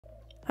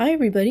Hi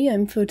everybody,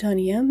 I'm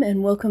PhotonEM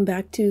and welcome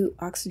back to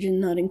Oxygen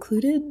Not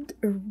Included,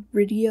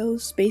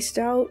 Aridio Spaced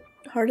Out,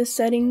 Hardest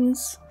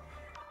Settings,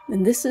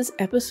 and this is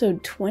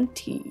episode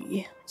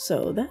 20,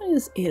 so that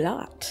is a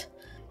lot.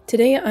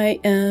 Today I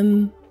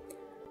am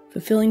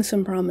fulfilling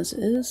some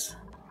promises,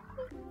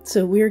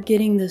 so we're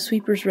getting the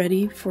sweepers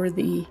ready for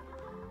the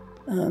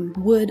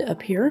wood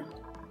up here,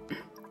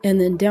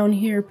 and then down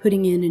here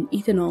putting in an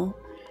ethanol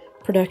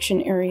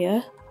production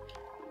area,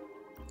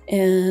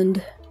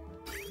 and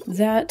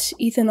that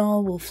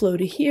ethanol will flow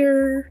to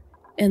here,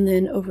 and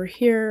then over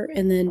here,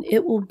 and then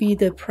it will be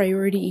the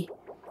priority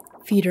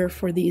feeder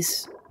for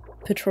these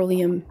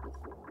petroleum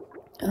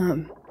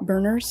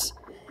burners.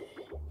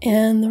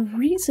 And the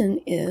reason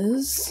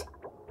is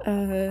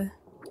a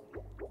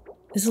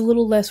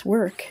little less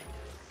work,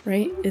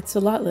 right? It's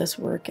a lot less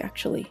work,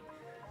 actually.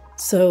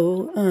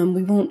 So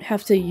we won't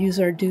have to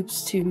use our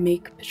dupes to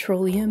make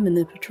petroleum, and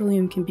the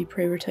petroleum can be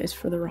prioritized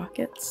for the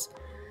rockets.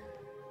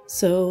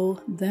 So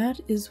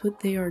that is what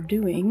they are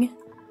doing.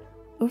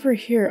 Over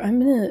here, I'm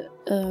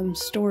gonna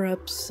store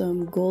up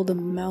some gold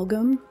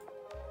amalgam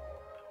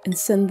and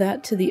send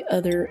that to the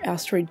other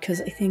asteroid because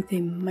I think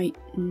they might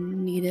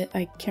need it.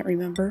 I can't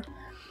remember.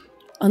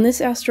 On this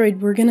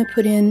asteroid, we're gonna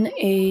put in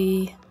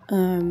a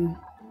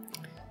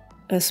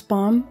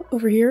SPOM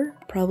over here,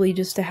 probably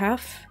just a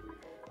half,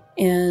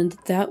 and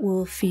that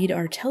will feed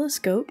our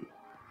telescope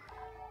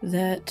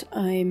that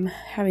I'm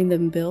having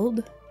them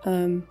build.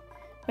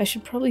 I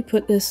should probably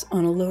put this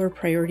on a lower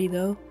priority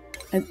though.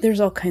 There's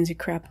all kinds of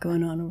crap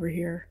going on over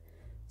here.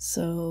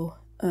 So,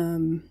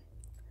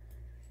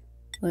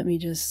 let me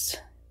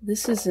just,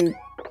 this isn't,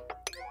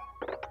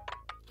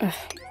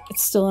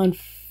 it's still on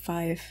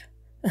 5.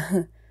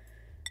 I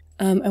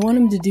want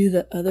him to do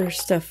the other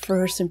stuff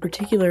first. In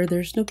particular,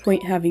 there's no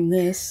point having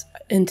this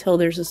until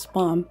there's a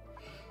SPOM.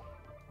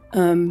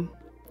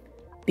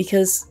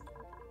 Because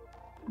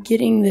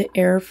getting the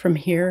air from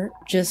here,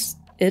 it's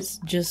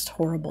just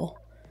horrible.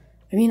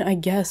 I mean, I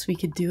guess we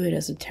could do it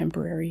as a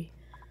temporary.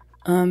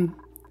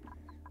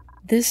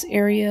 This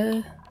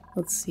area,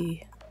 let's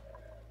see.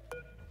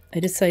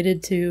 I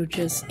decided to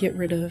just get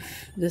rid of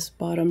this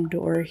bottom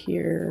door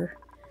here.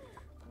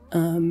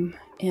 And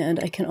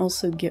I can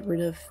also get rid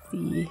of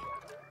the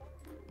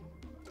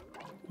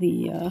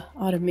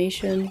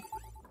automation.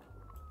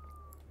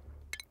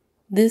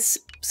 This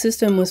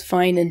system was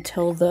fine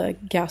until the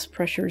gas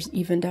pressures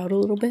evened out a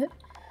little bit.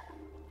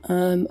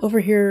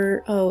 Over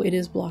here, oh, it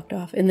is blocked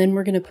off. And then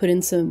we're going to put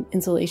in some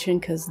insulation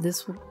because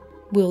this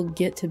will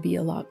get to be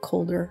a lot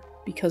colder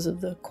because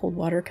of the cold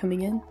water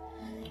coming in.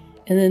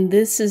 And then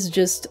this is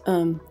just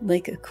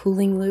like a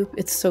cooling loop.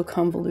 It's so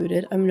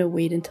convoluted. I'm going to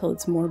wait until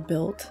it's more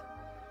built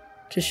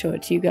to show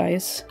it to you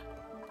guys.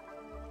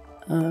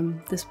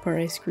 This part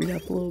I screwed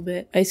up a little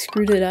bit. I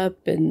screwed it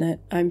up and that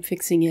I'm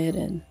fixing it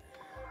and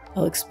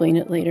I'll explain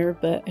it later,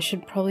 but I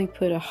should probably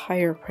put a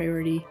higher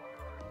priority.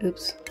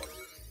 Oops.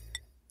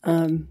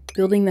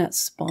 Building that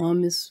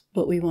SPOM is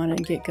what we want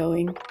to get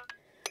going,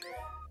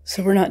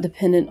 so we're not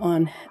dependent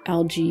on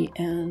algae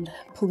and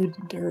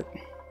polluted dirt.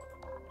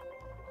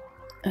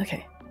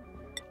 Okay,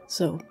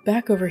 so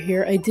back over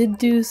here, I did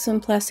do some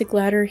plastic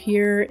ladder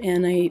here,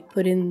 and I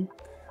put in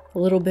a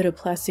little bit of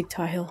plastic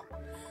tile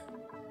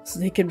so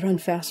they could run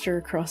faster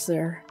across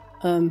there.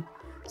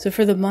 So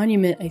for the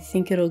monument, I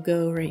think it'll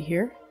go right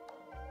here.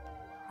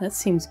 That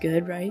seems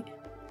good, right?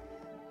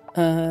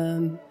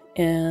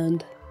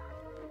 And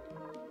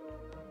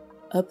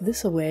up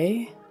this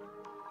way,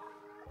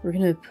 we're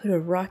gonna put a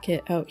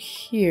rocket out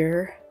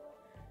here.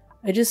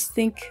 I just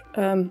think,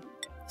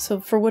 so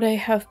for what I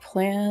have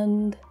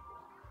planned,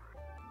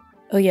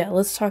 oh yeah,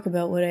 let's talk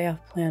about what I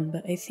have planned,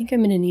 but I think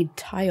I'm gonna need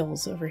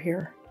tiles over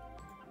here.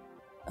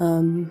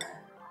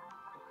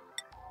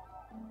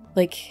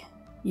 Like,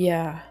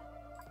 yeah,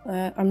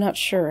 I'm not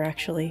sure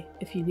actually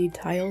if you need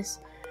tiles,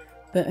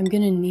 but I'm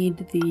gonna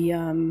need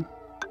the,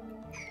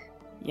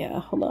 yeah,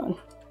 hold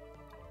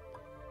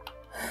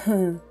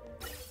on.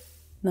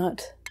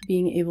 Not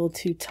being able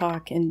to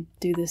talk and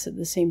do this at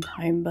the same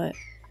time, but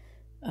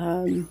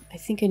I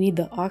think I need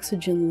the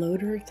oxygen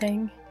loader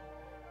thing.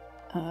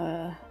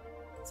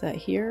 Is that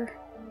here?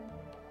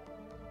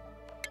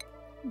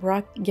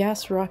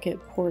 Gas rocket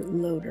port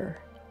loader,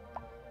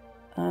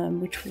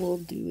 which we'll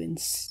do in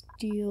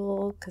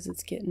steel because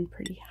it's getting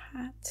pretty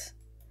hot.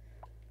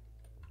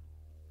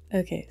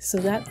 Okay, so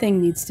that thing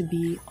needs to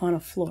be on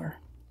a floor.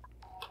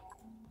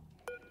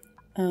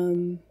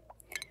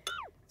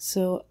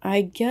 So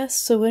I guess,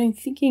 so what I'm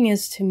thinking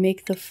is to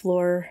make the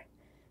floor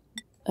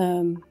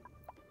out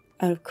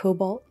of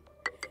cobalt.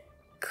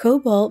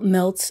 Cobalt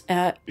melts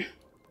at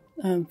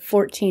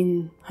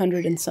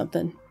 1400 and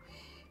something.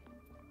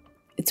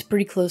 It's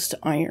pretty close to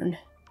iron.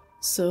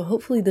 So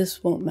hopefully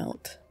this won't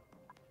melt.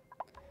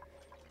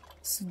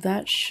 So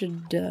that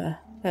should do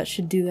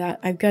that.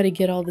 I've got to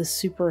get all this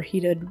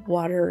superheated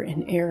water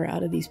and air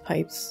out of these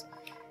pipes,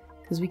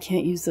 because we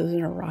can't use those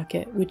in a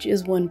rocket, which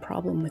is one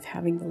problem with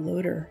having the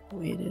loader the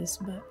way it is,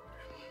 but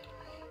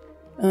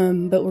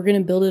we're going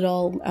to build it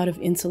all out of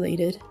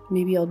insulated.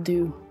 Maybe I'll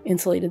do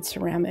insulated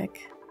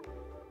ceramic.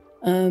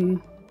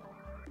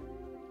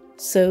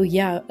 So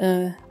yeah,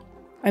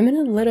 I'm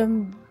gonna let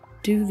them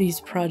do these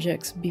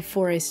projects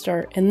before I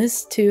start. And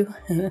this too,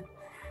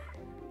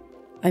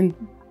 I'm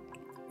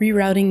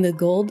rerouting the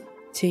gold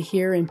to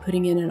here and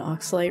putting in an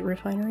oxalite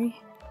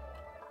refinery.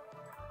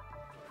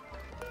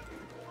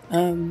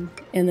 And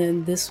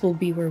then this will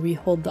be where we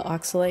hold the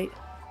oxalite.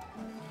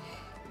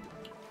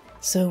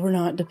 So we're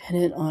not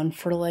dependent on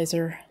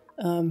fertilizer.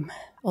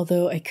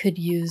 Although I could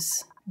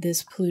use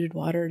this polluted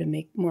water to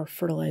make more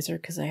fertilizer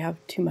because I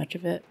have too much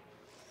of it.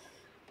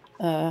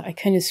 I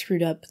kind of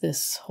screwed up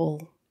this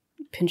whole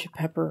pinch of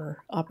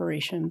pepper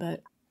operation,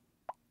 but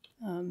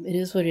it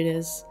is what it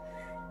is.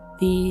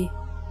 The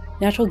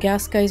natural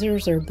gas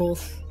geysers are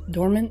both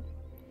dormant.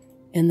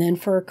 And then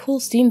for a cool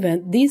steam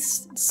vent,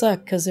 these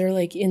suck because they're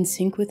like in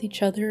sync with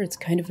each other. It's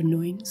kind of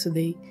annoying. So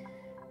they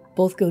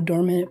both go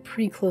dormant at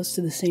pretty close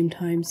to the same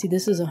time. See,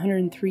 this is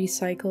 103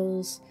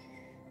 cycles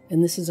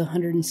and this is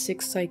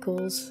 106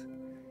 cycles.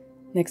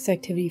 Next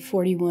activity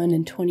 41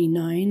 and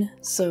 29.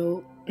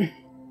 So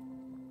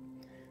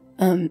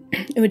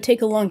it would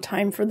take a long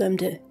time for them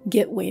to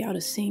get way out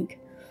of sync.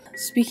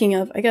 Speaking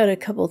of, I got a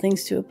couple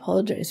things to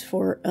apologize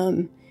for.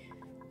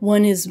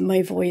 One is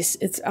my voice.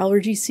 It's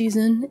allergy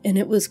season, and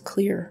it was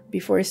clear.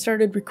 Before I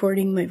started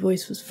recording, my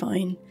voice was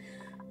fine.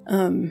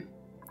 And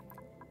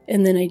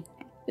then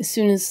as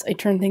soon as I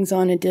turned things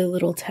on, I did a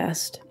little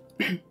test.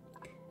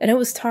 And I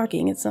was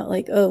talking. It's not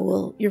like, oh,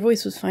 well, your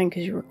voice was fine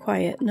because you were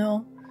quiet.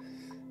 No,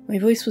 my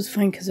voice was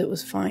fine because it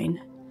was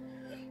fine.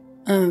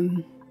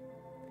 And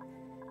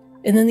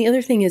then the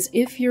other thing is,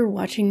 if you're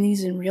watching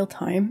these in real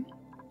time,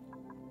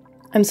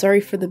 I'm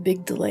sorry for the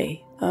big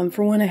delay.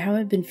 For one, I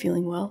haven't been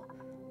feeling well.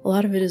 A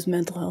lot of it is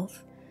mental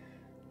health.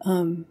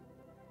 And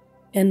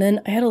then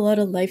I had a lot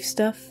of life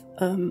stuff.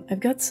 I've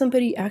got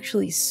somebody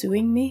actually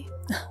suing me,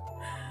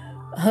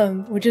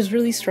 which is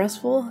really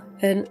stressful.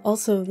 And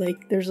also,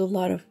 like, there's a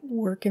lot of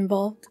work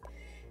involved.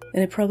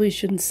 And I probably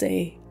shouldn't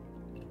say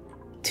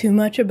too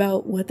much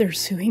about what they're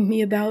suing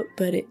me about,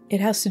 but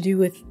it has to do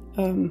with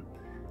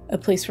a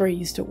place where I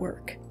used to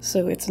work.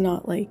 So it's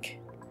not like,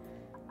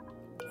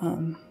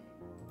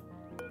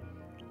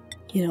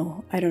 you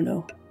know, I don't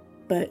know.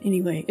 But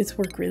anyway, it's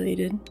work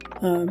related.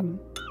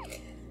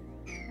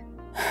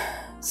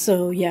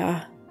 So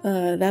yeah,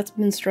 that's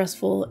been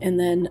stressful. And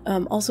then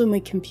also my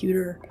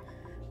computer,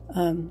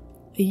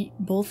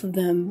 both of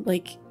them,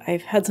 like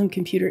I've had some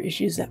computer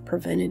issues that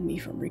prevented me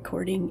from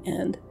recording,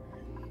 and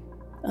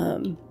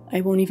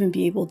I won't even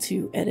be able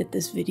to edit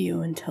this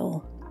video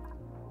until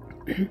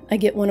I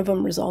get one of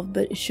them resolved,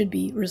 but it should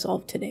be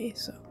resolved today.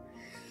 So,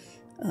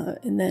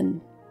 and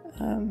then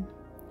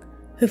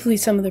hopefully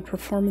some of the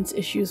performance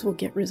issues will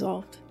get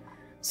resolved.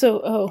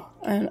 So,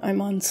 and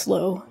I'm on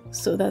slow,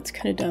 so that's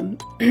kind of dumb.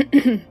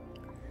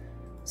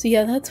 So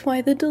yeah, that's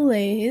why the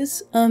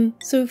delays.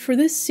 So for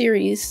this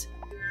series,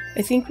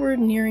 I think we're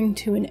nearing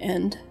to an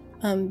end,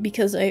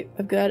 because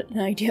I've got an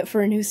idea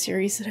for a new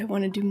series that I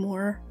want to do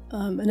more,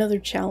 another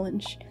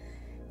challenge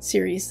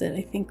series that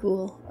I think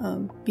will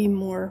be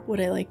more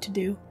what I like to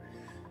do.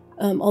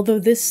 Although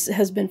this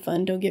has been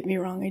fun, don't get me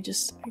wrong, I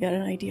got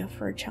an idea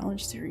for a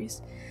challenge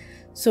series.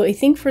 So I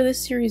think for this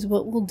series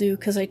what we'll do,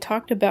 because I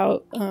talked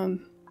about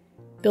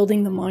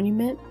building the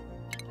monument,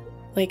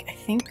 like I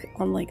think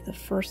on like the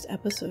first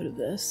episode of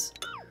this.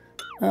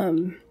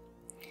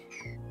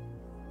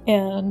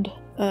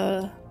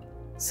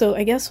 So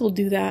I guess we'll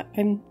do that.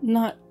 I'm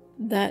not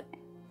that...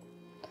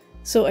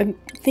 So I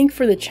think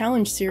for the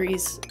challenge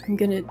series, I'm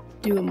gonna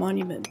do a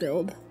monument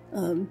build.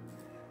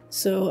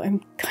 So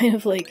I'm kind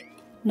of like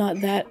not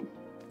that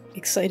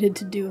excited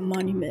to do a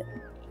monument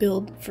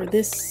build for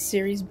this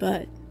series,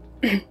 but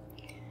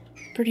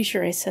pretty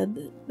sure I said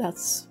that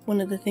that's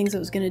one of the things I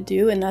was gonna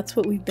do, and that's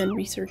what we've been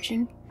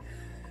researching.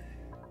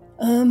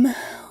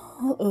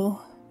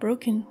 Uh-oh,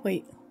 broken,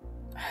 wait.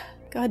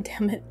 God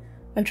damn it.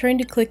 I'm trying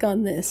to click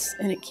on this,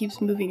 and it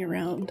keeps moving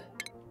around.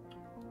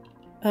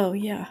 Oh,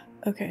 yeah,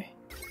 okay.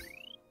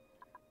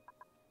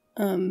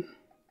 Oh.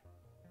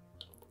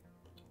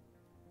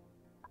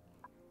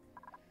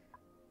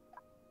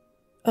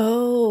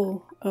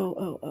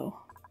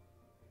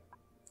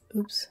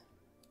 Oops.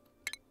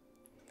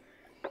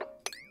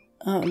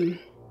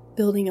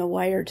 Building a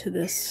wire to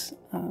this,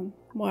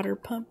 water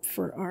pump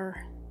for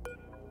our,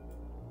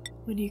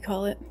 what do you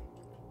call it?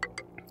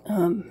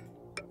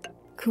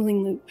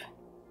 Cooling loop.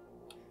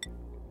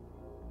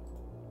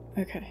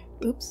 Okay,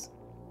 oops.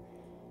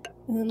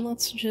 And then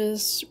let's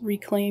just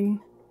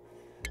reclaim.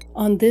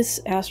 On this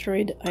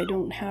asteroid, I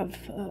don't have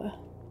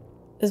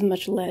as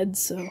much lead,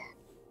 so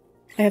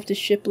I have to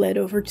ship lead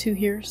over to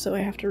here, so I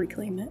have to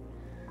reclaim it.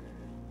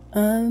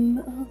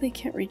 Oh, they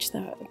can't reach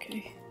that,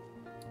 okay.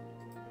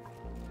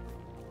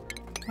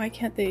 Why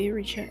can't they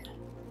reach it?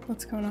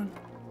 What's going on?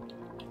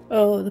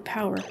 Oh, the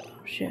power.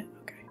 Oh, shit,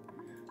 okay.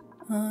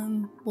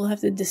 We'll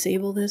have to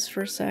disable this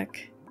for a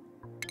sec,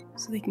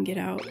 so they can get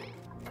out.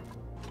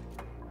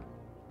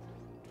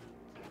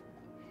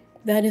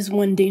 That is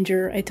one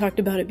danger, I talked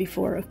about it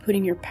before, of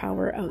putting your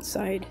power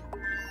outside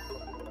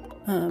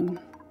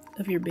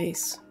of your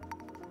base.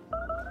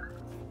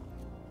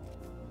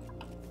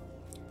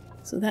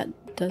 So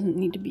that doesn't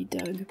need to be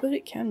dug, but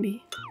it can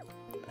be.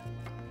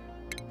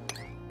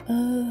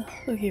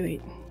 Okay,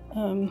 wait.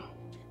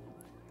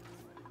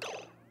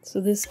 So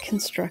this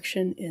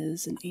construction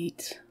is an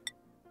 8.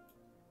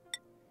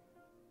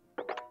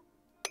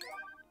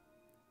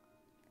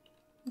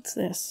 What's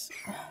this?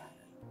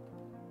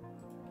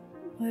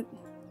 What?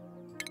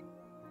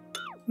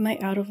 Am I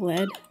out of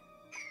lead?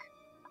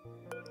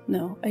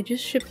 No, I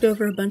just shipped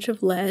over a bunch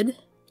of lead.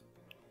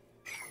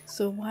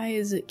 So why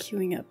is it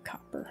queuing up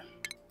copper?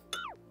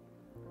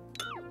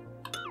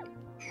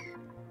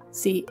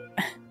 See,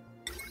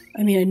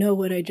 I mean, I know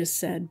what I just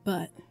said,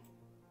 but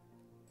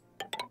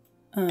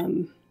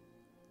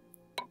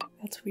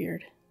that's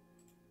weird.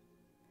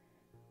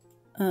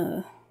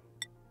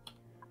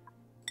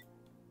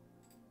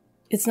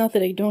 It's not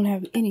that I don't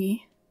have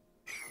any,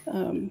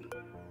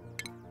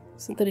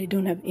 it's not that I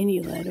don't have any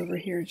lead over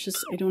here, it's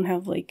just I don't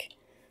have, like,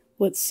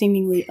 what's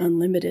seemingly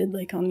unlimited,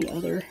 like on the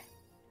other.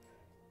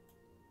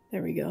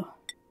 There we go.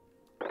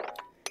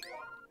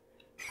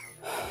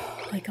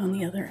 Like on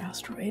the other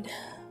asteroid.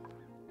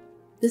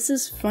 This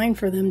is fine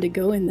for them to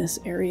go in this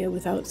area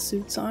without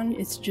suits on,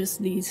 it's just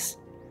these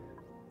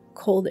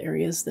cold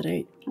areas that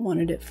I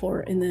wanted it for,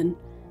 and then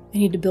I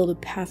need to build a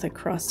path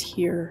across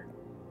here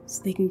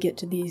so they can get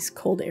to these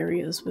cold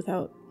areas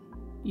without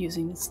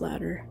using this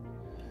ladder.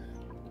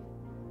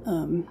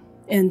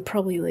 And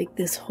probably like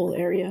this whole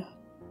area.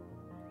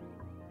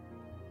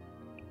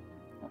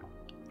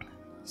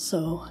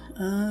 So,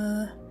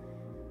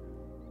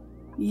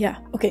 yeah.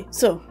 Okay,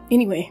 so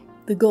anyway,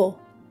 the goal.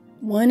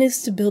 One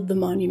is to build the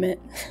monument.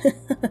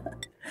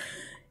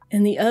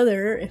 And the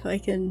other, if I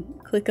can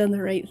click on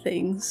the right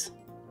things,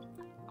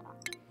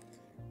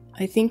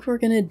 I think we're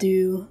gonna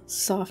do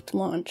soft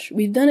launch.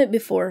 We've done it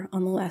before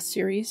on the last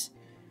series,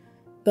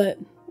 but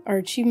our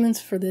achievements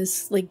for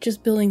this, like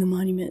just building the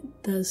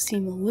monument, does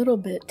seem a little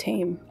bit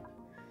tame.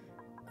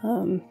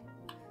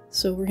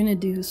 So we're gonna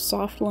do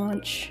soft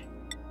launch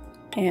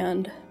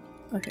and,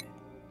 okay.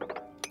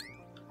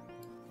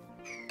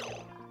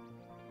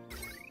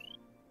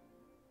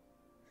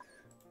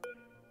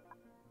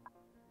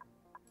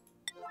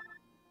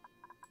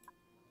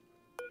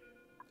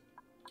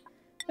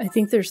 I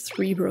think there's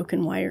 3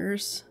 broken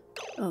wires.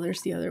 Oh,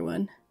 there's the other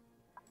one.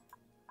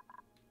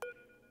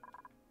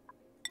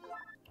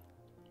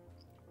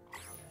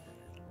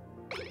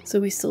 So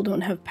we still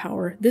don't have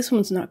power. This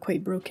one's not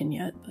quite broken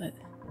yet, but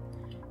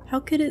how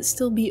could it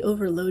still be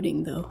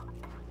overloading though?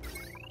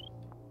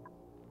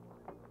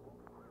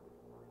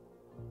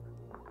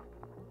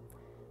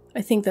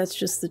 I think that's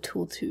just the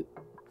tooltip.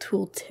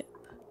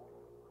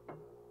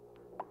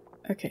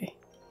 Okay.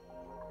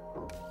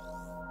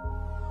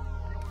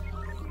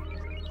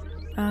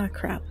 Ah,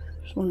 crap.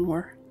 There's one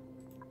more.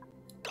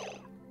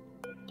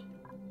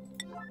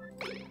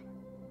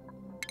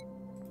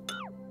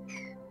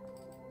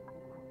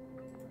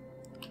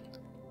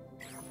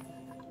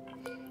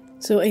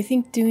 So I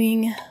think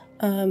doing,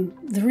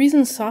 the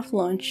reason soft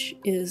launch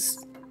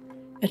is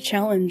a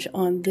challenge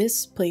on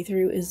this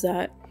playthrough is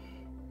that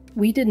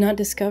we did not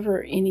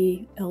discover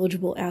any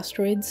eligible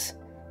asteroids.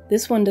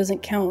 This one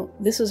doesn't count.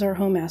 This is our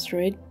home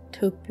asteroid,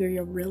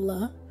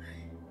 Topirilla,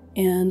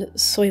 and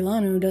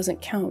Soilano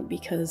doesn't count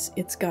because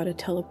it's got a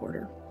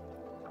teleporter.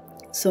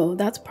 So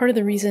that's part of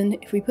the reason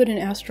if we put an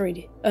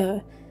asteroid,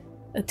 a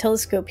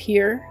telescope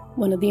here,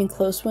 one of the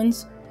enclosed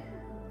ones,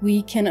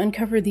 we can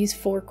uncover these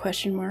 4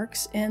 question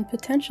marks and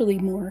potentially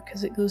more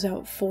because it goes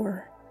out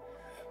 4.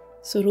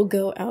 So it'll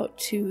go out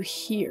to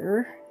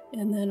here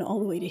and then all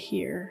the way to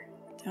here,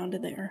 down to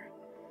there.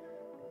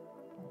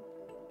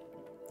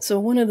 So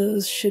one of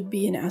those should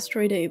be an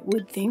asteroid, I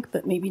would think,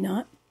 but maybe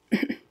not.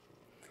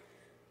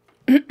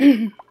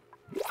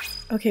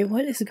 Okay,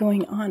 what is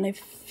going on? I've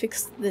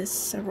fixed this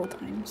several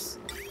times.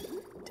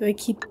 Do I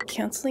keep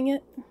canceling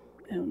it?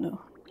 I don't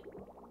know.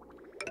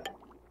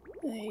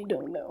 I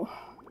don't know.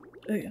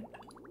 Okay.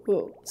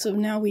 Whoa. So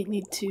now we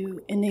need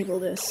to enable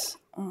this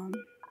on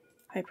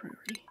high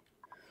priority.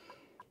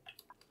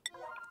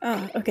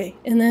 Ah, okay.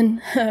 And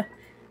then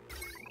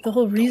the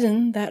whole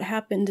reason that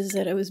happened is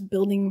that I was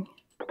building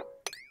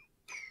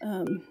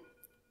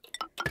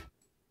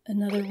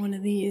another one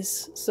of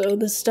these. So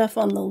the stuff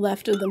on the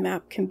left of the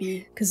map can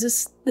be,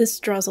 because this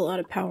draws a lot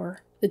of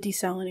power, the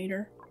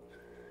desalinator.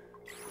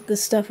 The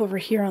stuff over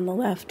here on the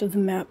left of the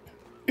map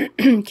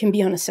can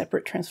be on a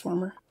separate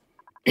transformer.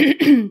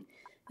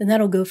 And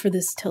that'll go for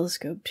this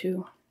telescope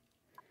too.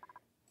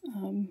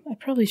 I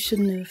probably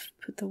shouldn't have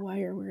put the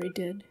wire where I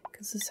did,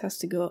 because this has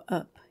to go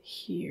up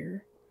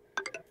here.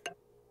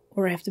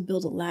 Or I have to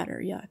build a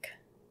ladder, yuck.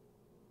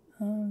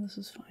 This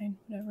is fine,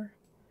 whatever.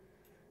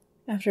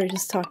 After I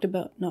just talked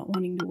about not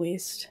wanting to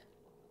waste.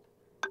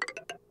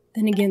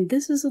 Then again,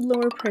 this is a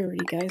lower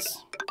priority,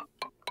 guys.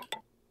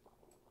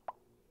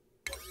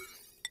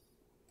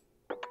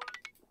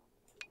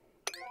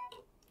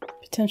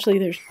 Potentially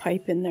there's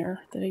pipe in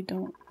there that I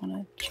don't want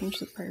to change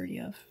the priority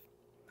of.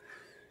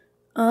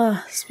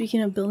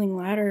 Speaking of building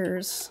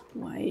ladders,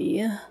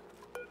 why?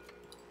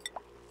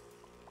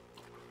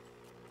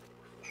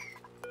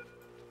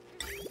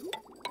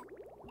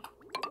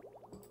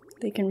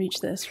 They can reach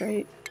this,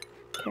 right?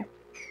 Okay.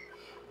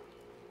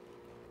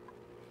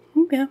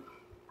 Yeah.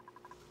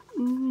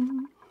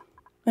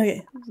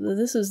 Okay, so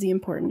this is the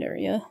important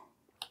area.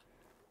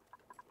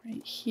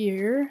 Right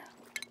here.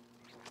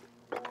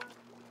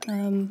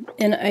 And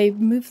I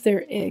moved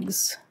their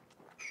eggs.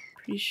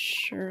 Pretty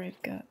sure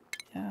I've got,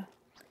 yeah.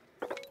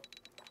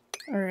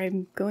 Or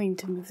I'm going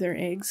to move their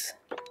eggs.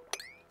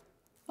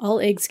 All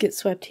eggs get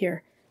swept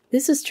here.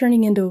 This is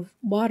turning into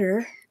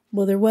water.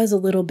 Well, there was a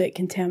little bit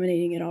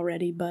contaminating it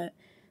already, but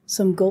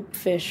some gulp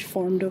fish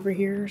formed over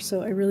here,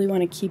 so I really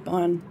want to keep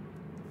on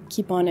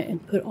it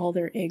and put all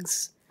their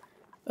eggs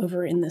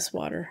over in this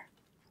water.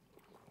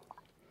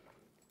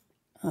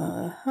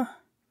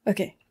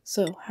 Okay,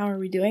 so how are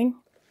we doing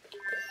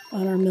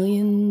on our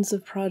millions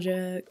of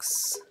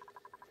projects?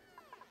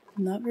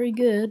 Not very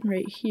good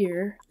right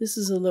here. This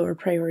is a lower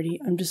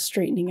priority. I'm just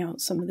straightening out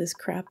some of this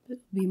crap.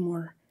 It'll be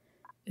more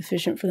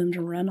efficient for them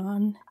to run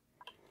on.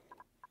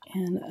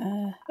 And,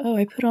 oh,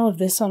 I put all of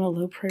this on a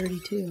low priority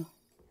too.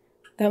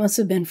 That must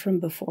have been from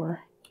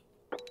before.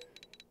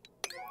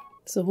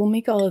 So we'll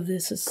make all of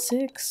this a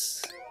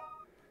 6.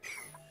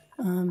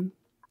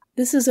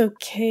 This is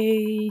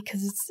okay,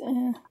 because it's,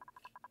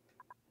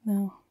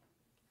 no.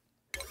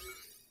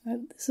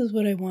 This is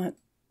what I want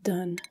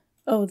done.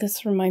 Oh,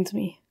 this reminds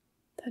me.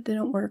 That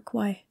didn't work.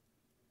 Why?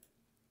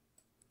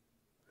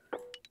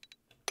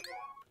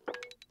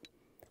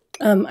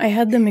 I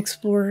had them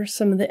explore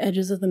some of the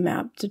edges of the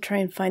map to try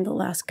and find the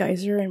last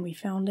geyser, and we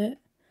found it.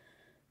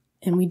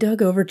 And we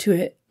dug over to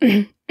it.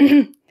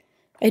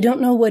 I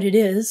don't know what it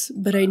is,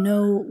 but I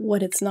know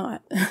what it's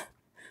not.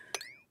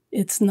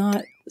 It's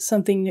not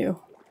something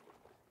new.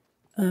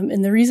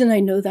 And the reason I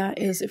know that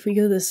is if we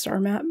go to the star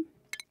map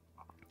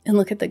and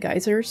look at the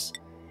geysers,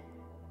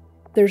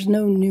 there's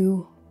no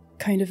new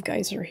kind of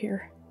geyser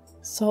here.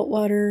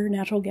 Saltwater,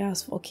 natural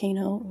gas,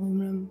 volcano,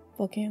 aluminum,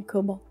 volcano,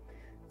 cobalt,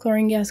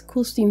 chlorine gas,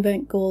 cool steam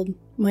vent, gold,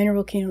 minor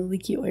volcano,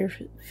 leaky oil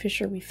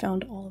fissure. We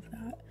found all of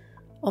that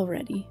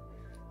already.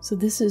 So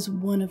this is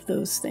one of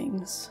those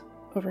things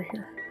over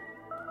here.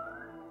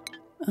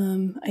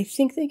 I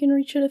think they can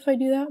reach it if I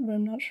do that, but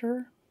I'm not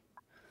sure.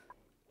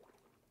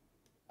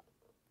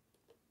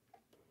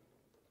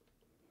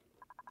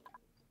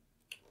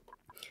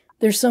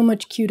 There's so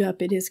much queued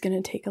up, it is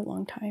going to take a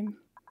long time.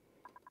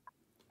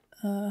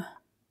 And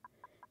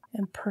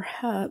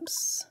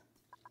perhaps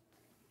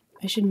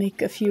I should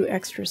make a few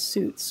extra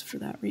suits for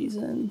that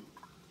reason.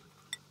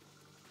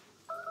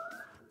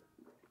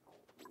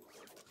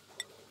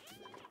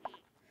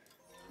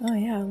 Oh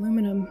yeah,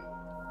 aluminum.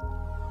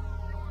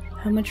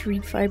 How much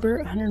reed fiber?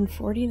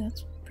 140,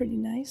 that's pretty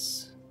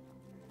nice.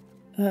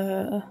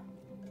 10?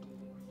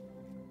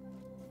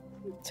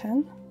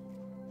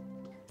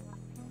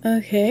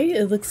 Okay,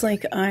 it looks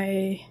like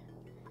I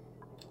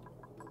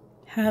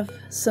have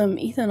some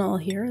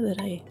ethanol here that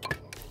I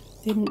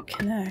didn't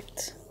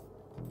connect.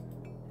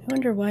 I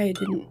wonder why I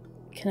didn't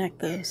connect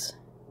those.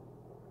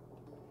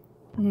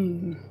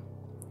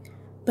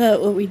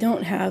 But what we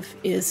don't have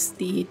is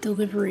the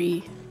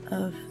delivery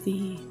of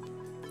the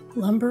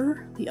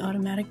lumber, the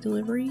automatic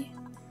delivery.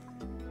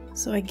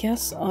 So I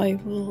guess I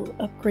will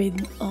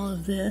upgrade all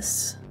of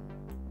this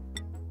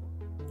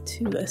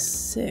to a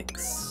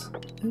 6.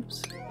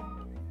 Oops.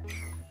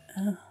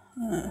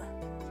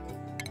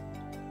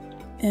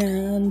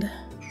 And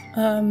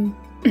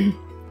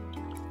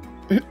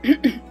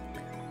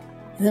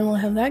then we'll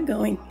have that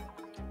going.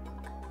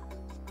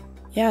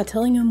 Yeah,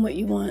 telling them what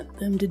you want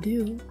them to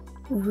do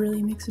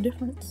really makes a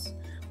difference.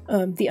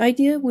 The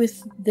idea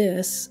with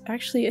this,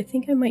 actually, I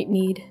think I might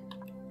need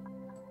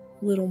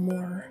a little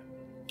more.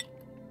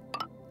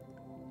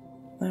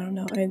 I don't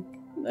know.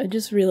 I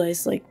just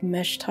realized like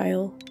mesh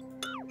tile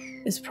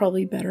is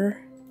probably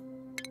better.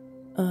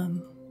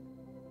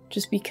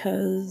 Just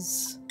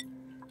because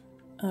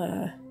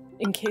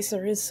in case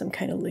there is some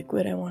kind of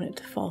liquid, I want it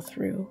to fall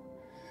through.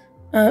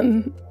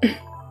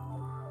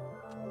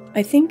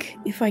 I think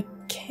if I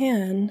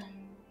can,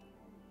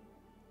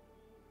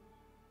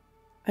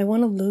 I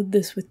want to load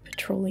this with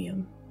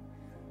petroleum.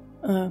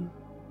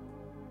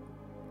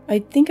 I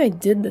think I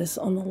did this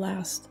on the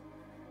last,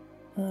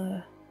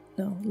 no,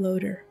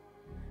 loader.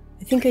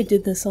 I think I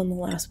did this on the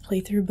last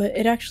playthrough, but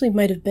it actually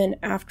might have been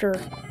after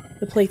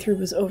the playthrough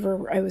was over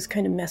where I was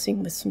kind of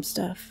messing with some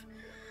stuff.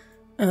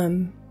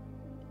 On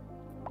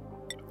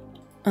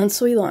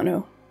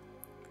Soilano,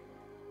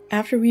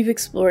 after we've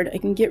explored, I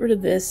can get rid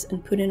of this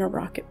and put in a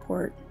rocket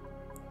port.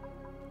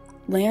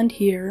 Land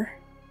here,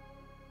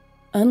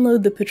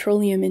 unload the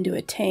petroleum into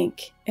a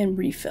tank, and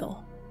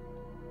refill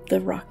the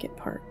rocket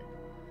part.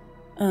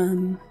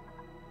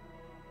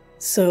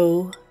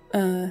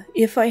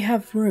 If I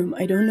have room,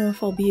 I don't know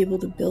if I'll be able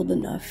to build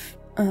enough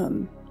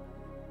on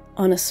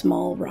a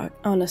small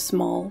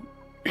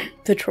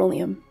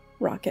petroleum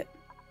rocket.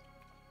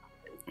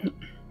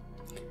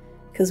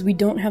 Because we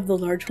don't have the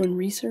large one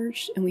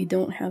researched, and we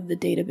don't have the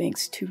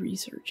databanks to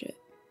research it.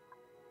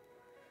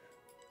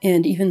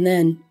 And even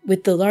then,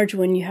 with the large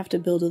one, you have to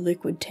build a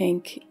liquid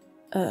tank.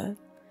 You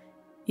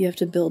have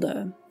to build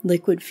a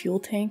liquid fuel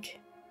tank.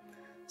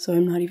 So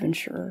I'm not even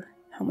sure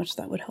how much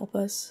that would help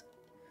us.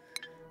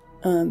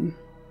 You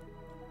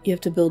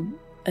have to build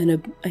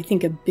I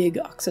think a big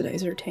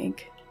oxidizer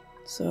tank.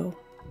 So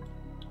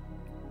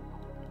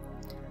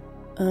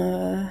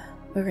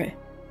okay.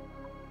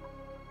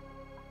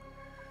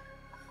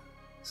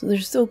 So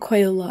there's still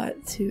quite a lot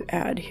to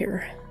add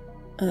here.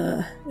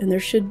 And there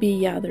should be,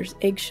 yeah, there's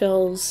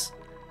eggshells.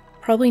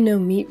 Probably no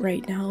meat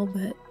right now,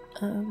 but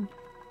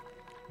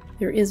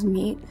there is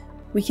meat.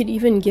 We could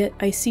even get,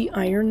 I see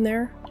iron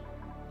there.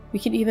 We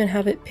could even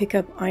have it pick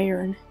up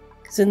iron,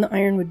 because then the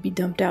iron would be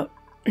dumped out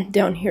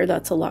down here.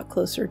 That's a lot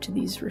closer to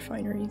these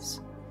refineries.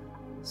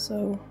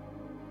 So,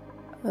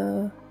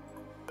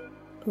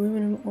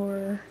 aluminum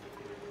ore.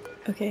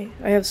 Okay,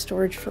 I have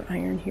storage for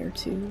iron here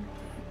too.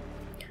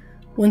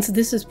 Once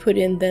this is put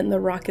in, then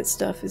the rocket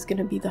stuff is going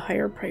to be the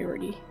higher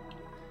priority.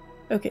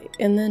 Okay,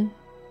 and then...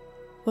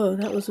 Whoa,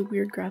 that was a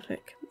weird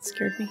graphic. It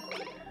scared me.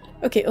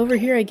 Okay, over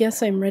here I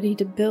guess I'm ready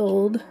to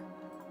build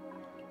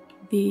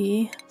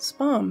the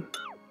SPOM.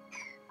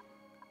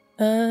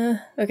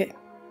 Okay.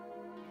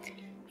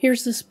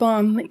 Here's the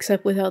SPOM,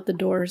 except without the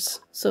doors,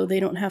 so they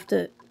don't have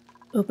to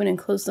open and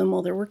close them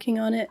while they're working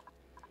on it.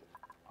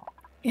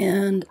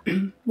 And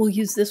we'll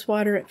use this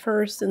water at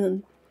first, and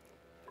then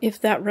if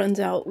that runs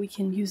out, we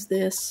can use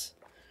this.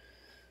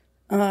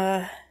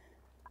 Oh,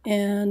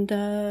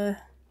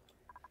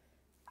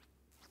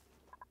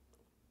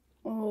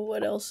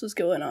 what else is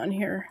going on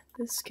here?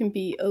 This can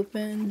be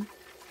open.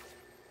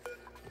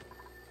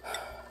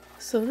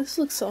 So this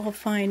looks all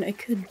fine. I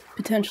could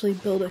potentially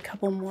build a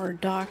couple more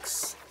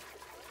docks.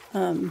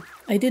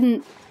 I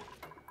didn't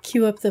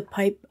queue up the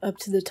pipe up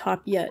to the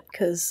top yet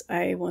because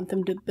I want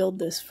them to build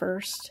this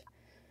first.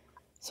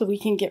 So we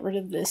can get rid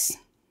of this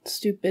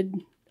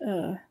stupid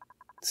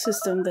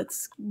system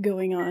that's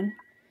going on.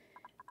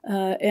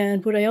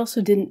 And what I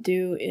also didn't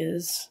do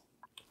is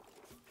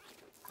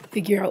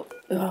figure out,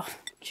 oh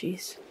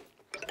jeez,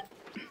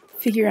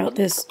 figure out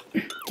this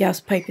gas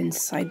pipe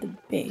inside the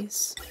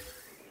base.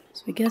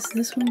 So I guess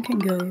this one can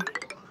go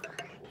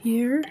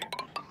here.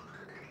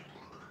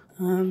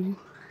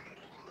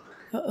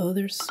 Uh-oh,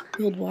 there's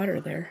spilled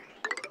water there.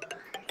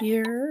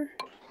 Here.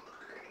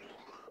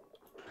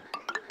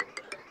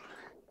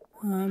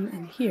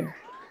 And here.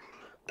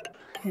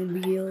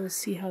 And we'll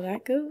see how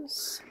that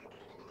goes.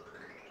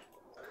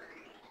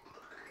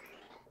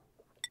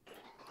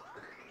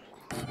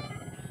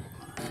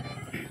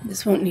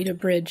 This won't need a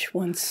bridge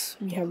once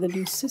we have the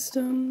new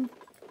system.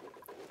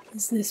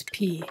 Is this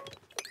pee?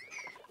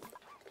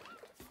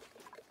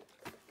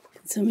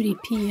 Did somebody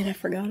pee and I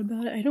forgot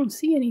about it? I don't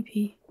see any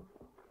pee.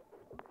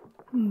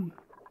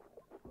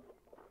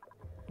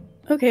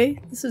 Okay,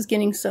 this is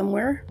getting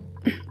somewhere.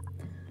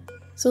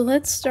 So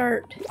let's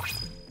start.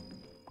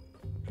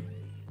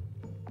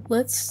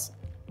 Let's,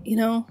 you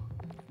know,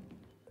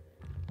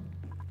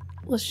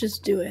 let's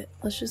just do it.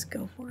 Let's just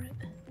go for it.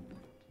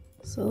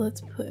 So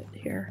let's put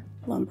here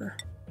lumber.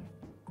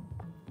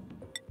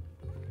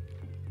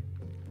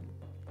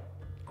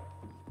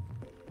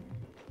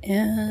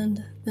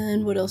 And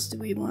then what else do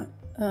we want?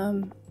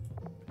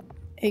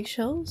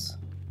 Eggshells.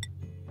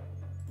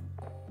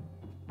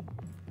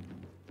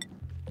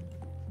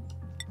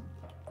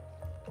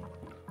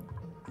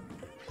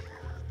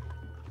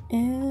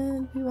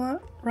 And we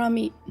want raw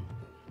meat.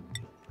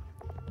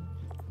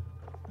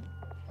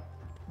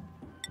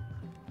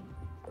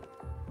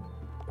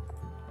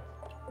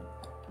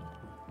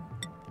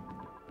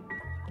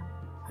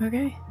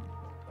 Okay.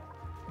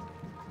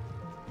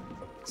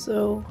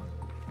 So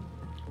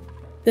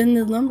then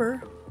the lumber,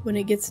 when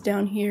it gets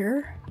down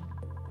here,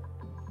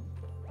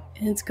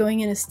 and it's going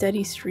in a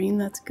steady stream,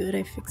 that's good.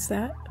 I fixed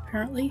that,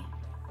 apparently.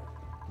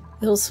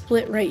 It'll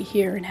split right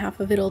here, and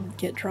half of it'll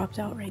get dropped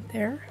out right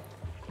there.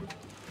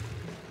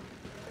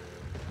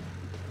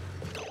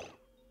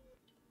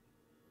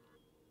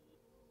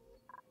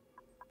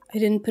 I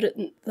didn't put it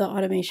in the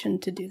automation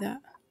to do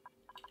that.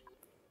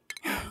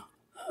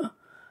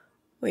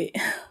 Wait.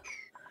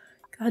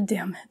 God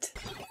damn it.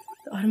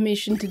 The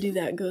automation to do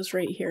that goes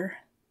right here.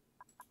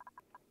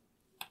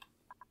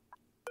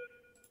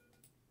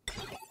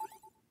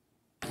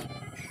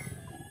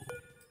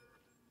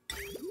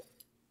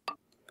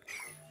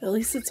 At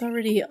least it's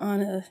already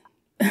on a...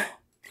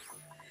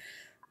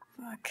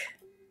 Fuck.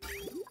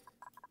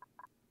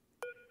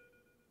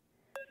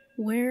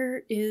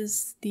 Where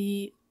is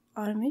the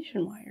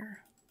automation wire?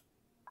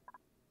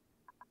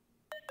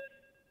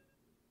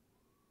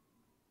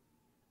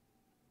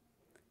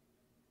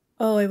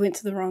 Oh, I went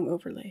to the wrong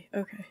overlay.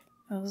 Okay.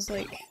 I was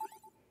like...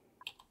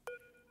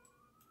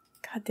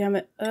 God damn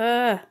it.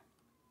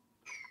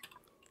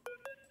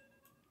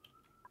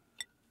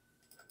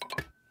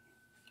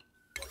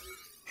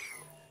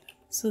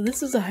 So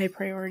this is a high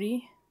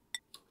priority.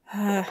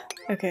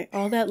 Okay,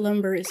 all that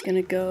lumber is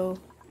gonna go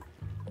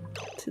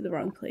to the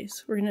wrong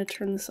place. We're gonna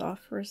turn this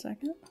off for a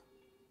second.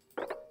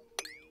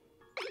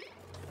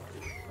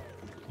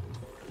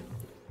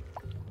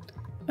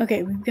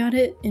 Okay, we've got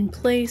it in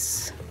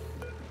place.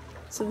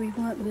 So we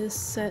want this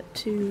set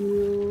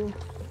to...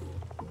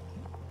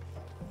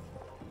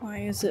 Why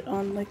is it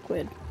on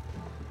liquid?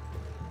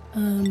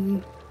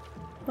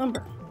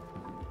 Lumber.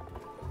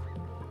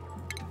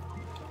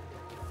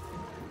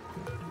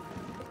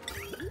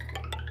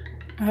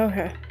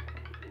 Okay.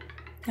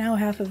 Now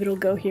half of it will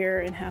go here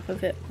and half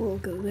of it will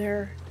go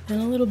there.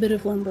 And a little bit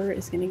of lumber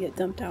is going to get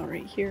dumped out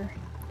right here.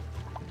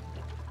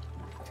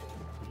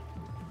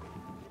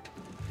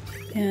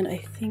 And I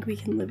think we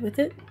can live with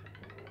it.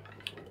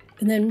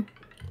 And then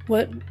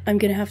what I'm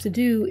going to have to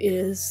do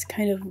is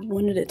kind of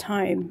one at a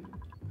time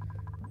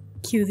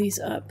queue these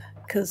up,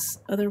 because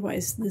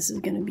otherwise this is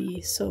going to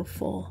be so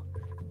full.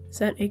 Is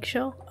that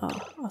eggshell?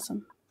 Oh,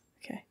 awesome.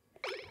 Okay.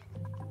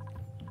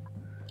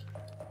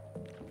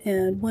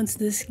 And once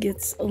this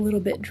gets a little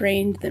bit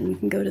drained, then we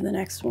can go to the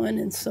next one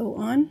and so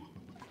on.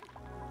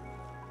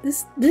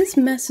 This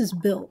mess is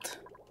built.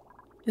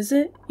 Is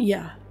it?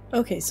 Yeah.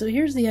 Okay, so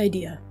here's the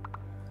idea.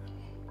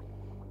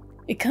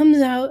 It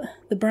comes out,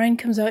 the brine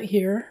comes out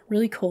here,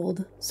 really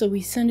cold, so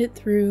we send it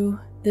through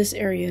this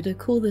area to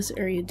cool this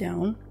area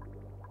down,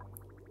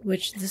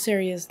 which this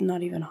area is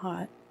not even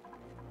hot.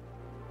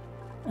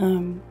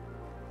 And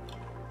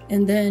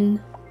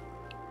then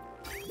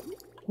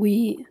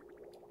we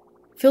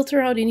filter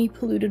out any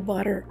polluted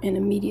water and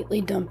immediately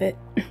dump it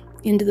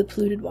into the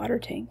polluted water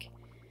tank.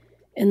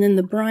 And then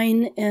the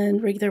brine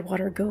and regular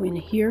water go in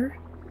here,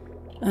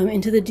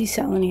 into the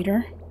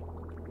desalinator,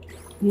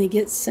 and they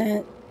get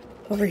sent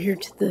over here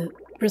to the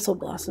bristle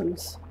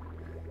blossoms.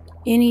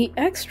 Any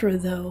extra,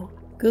 though,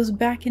 goes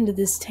back into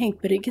this tank,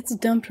 but it gets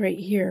dumped right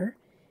here.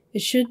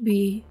 It should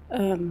be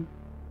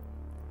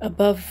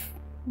above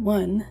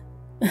 1.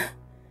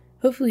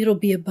 Hopefully it'll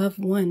be above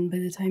 1 by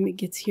the time it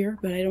gets here,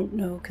 but I don't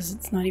know because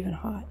it's not even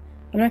hot.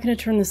 I'm not going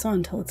to turn this on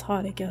until it's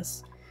hot, I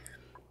guess.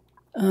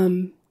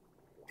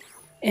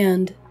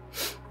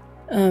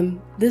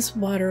 This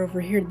water over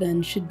here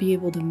then should be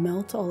able to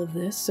melt all of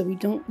this so we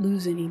don't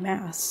lose any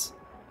mass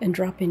and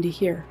drop into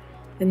here.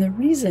 And the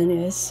reason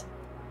is,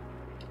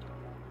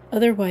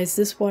 otherwise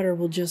this water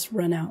will just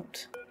run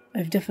out.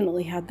 I've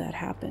definitely had that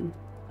happen.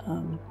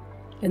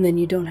 And then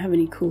you don't have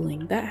any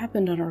cooling. That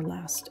happened on our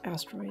last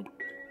asteroid.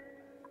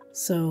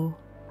 So,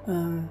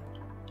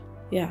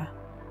 yeah.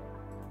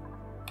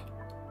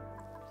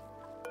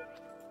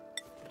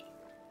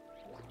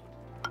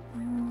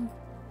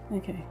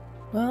 Okay.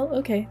 Well,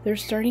 okay, they're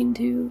starting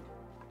to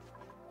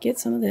get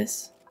some of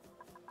this.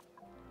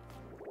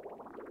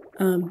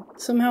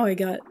 Somehow I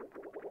got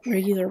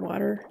regular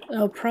water.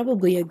 Oh,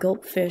 probably a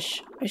gulp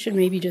fish. I should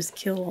maybe just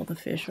kill all the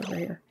fish over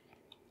here.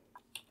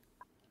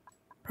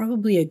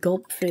 Probably a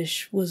gulp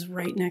fish was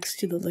right next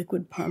to the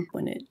liquid pump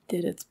when it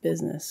did its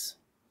business.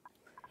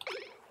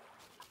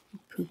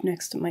 Poop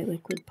next to my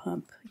liquid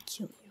pump. I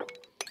kill you.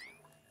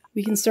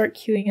 We can start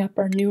queuing up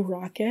our new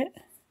rocket.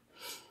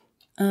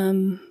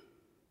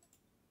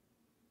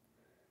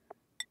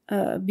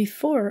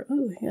 Before,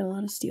 ooh, I got a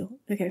lot of steel.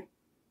 Okay.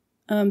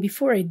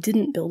 Before I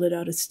didn't build it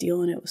out of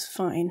steel and it was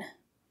fine.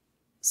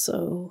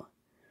 So,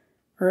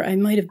 or I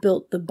might have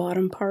built the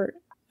bottom part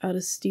out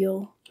of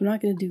steel. I'm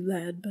not going to do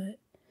lead, but,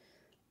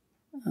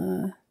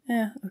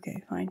 yeah,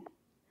 okay, fine.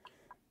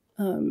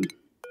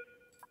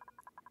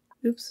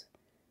 Oops.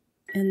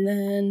 And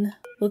then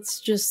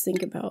let's just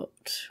think about,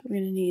 we're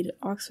going to need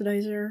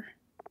oxidizer.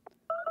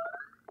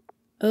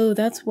 Oh,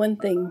 that's one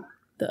thing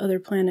the other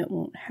planet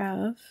won't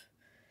have.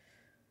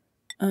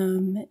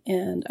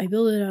 And I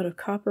built it out of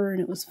copper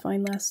and it was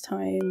fine last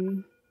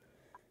time.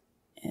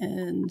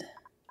 And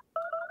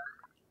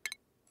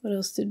what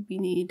else did we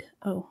need?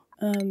 Oh,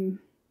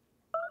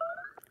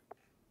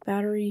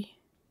 battery.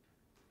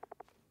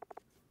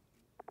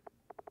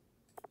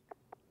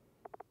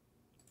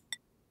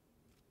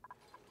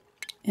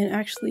 And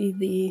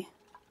actually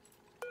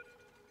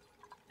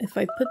if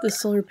I put the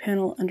solar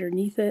panel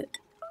underneath it,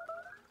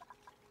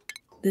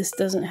 this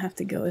doesn't have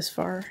to go as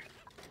far.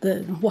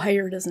 The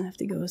wire doesn't have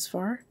to go as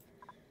far.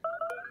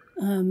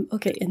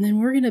 Okay, and then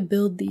we're going to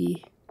build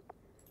the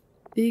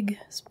big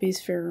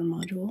Spacefarer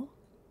module.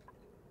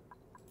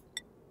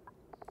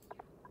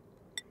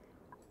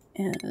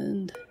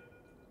 And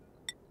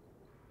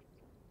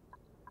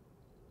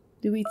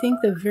do we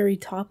think the very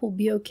top will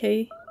be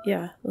okay?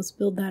 Yeah, let's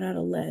build that out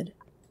of lead.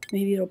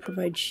 Maybe it'll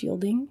provide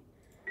shielding.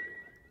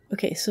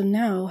 Okay, so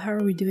now how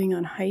are we doing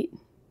on height?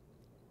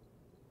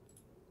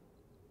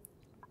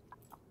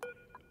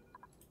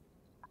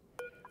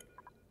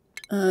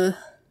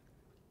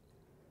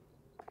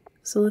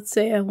 So let's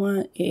say I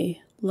want a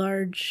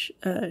large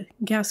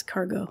gas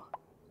cargo.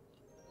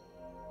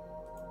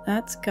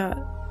 That's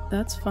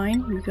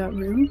fine, we've got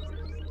room.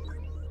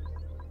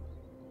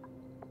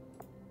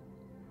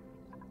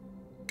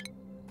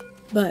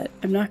 But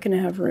I'm not going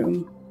to have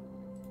room.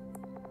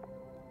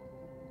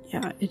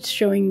 Yeah, it's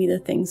showing me the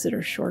things that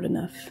are short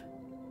enough.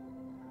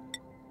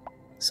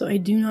 So I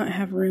do not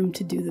have room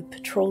to do the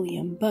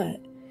petroleum,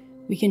 but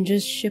we can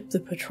just ship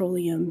the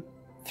petroleum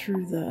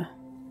through the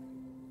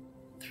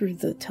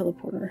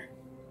teleporter.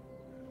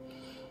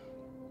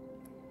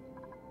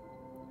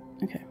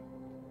 Okay.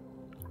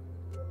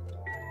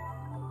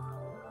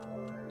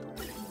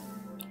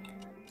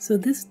 So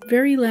this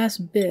very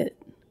last bit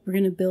we're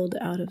going to build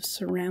out of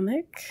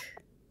ceramic,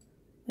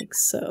 like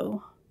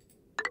so.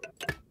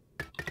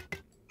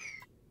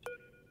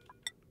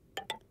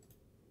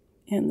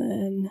 And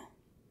then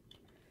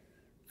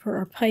for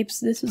our pipes,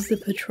 this is the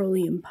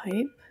petroleum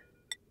pipe,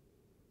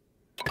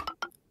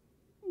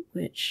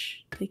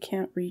 which they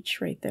can't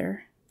reach right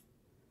there.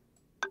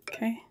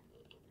 Okay.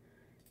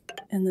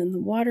 And then the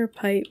water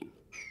pipe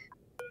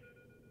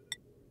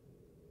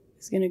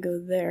is going to go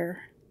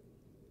there.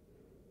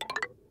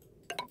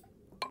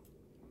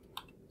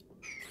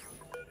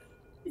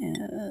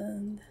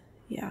 And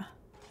yeah,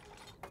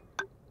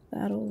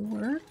 that'll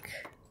work.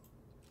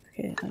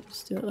 Okay, I'll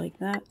just do it like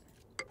that.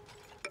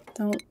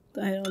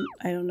 I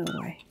don't know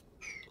why.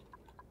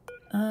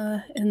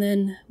 And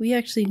then we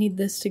actually need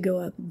this to go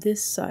up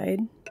this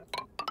side.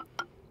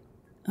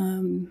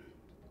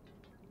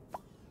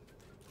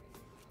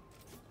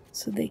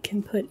 So they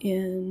can put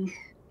in...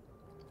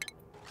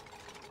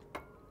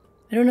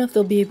 I don't know if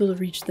they'll be able to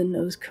reach the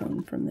nose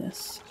cone from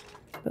this,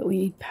 but we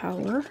need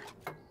power.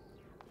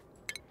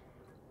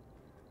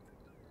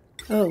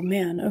 Oh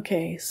man,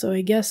 okay, so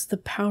I guess the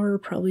power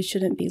probably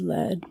shouldn't be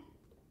lead,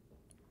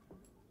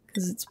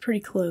 because it's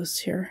pretty close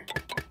here.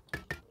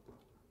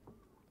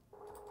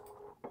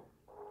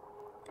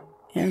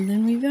 And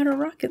then we've got a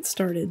rocket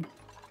started,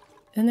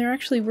 and they're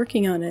actually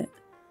working on it.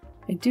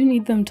 I do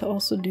need them to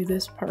also do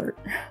this part.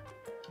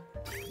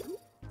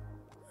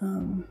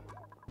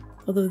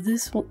 Although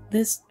this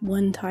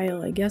one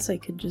tile, I guess I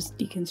could just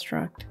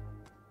deconstruct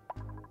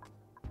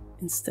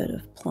instead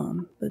of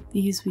plumb, but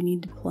these we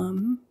need to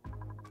plumb.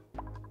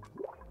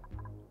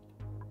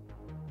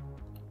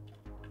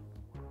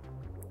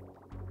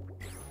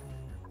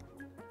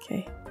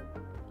 Okay.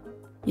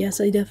 Yes,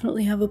 I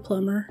definitely have a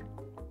plumber.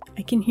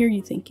 I can hear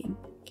you thinking.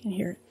 I can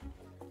hear it.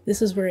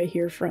 This is where I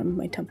hear from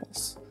my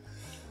temples.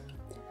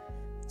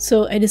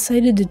 So I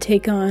decided to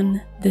take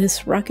on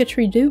this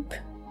rocketry dupe.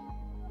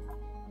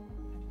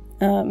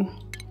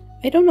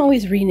 I don't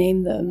always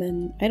rename them,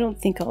 and I don't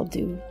think I'll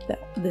do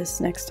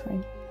this next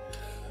time.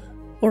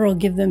 Or I'll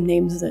give them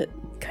names that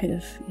kind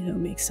of, you know,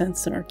 make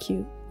sense and are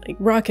cute. Like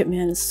Rocket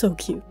Man is so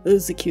cute. It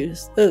was the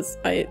cutest.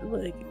 I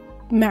like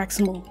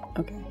Maximal.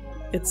 Okay,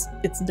 it's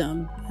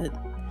dumb, but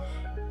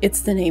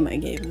it's the name I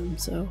gave him.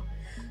 So,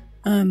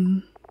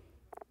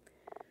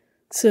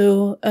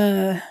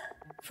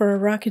 for a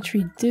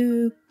rocketry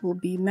dupe, will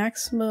be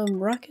Maximum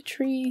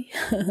Rocketry,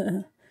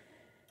 and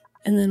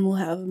then we'll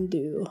have him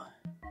do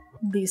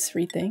these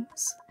 3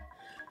 things,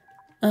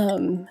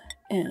 and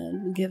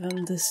we'll give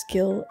him the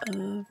skill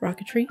of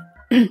rocketry.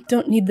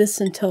 Don't need this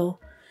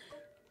until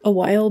a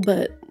while,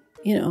 but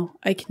you know,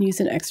 I can use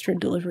an extra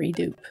delivery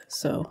dupe,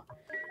 so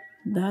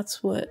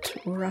that's what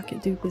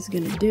rocket dupe is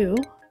gonna do.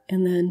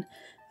 And then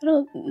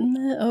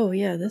oh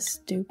yeah, this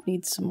dupe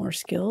needs some more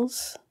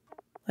skills,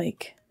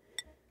 like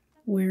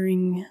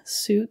wearing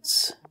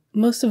suits.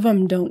 Most of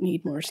them don't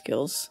need more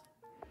skills.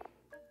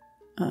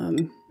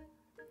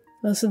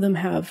 Most of them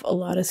have a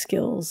lot of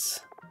skills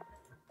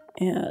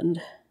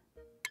and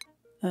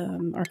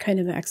are kind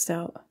of maxed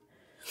out.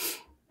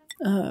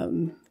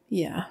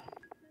 Yeah.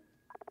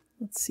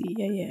 Let's see.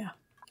 Yeah.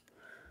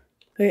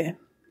 Okay.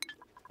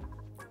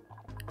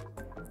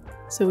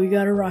 So we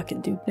got a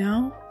rocket dupe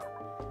now.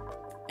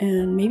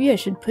 And maybe I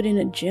should put in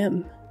a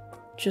gym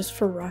just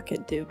for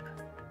rocket dupe.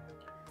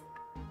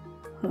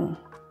 Huh.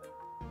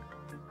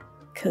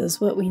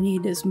 Because what we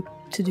need is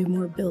to do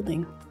more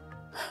building.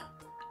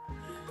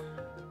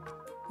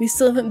 We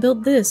still haven't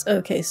built this.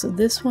 Okay, so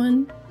this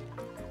one,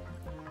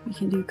 we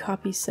can do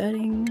copy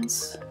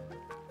settings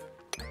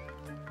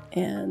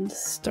and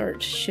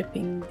start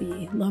shipping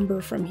the lumber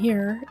from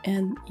here.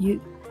 And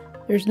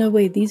there's no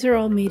way, these are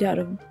all made out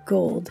of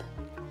gold.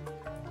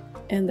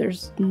 And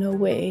there's no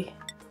way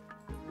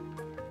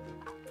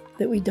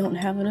that we don't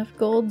have enough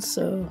gold,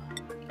 so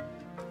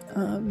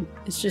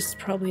it's just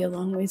probably a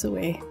long ways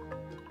away.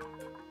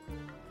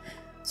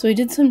 So I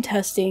did some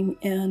testing,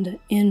 and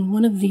in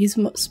one of these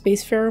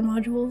Spacefarer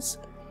modules,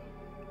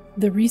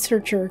 the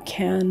researcher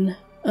can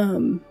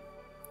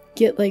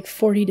get like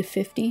 40 to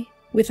 50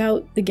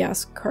 without the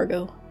gas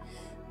cargo.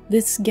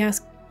 This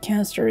gas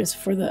canister is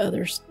for the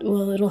others.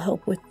 Well, it'll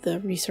help with the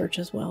research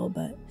as well,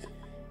 but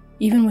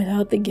even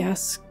without the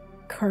gas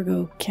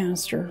cargo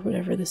canister,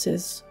 whatever this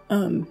is,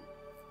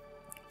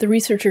 the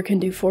researcher can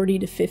do 40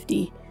 to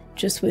 50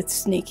 just with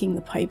snaking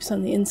the pipes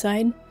on the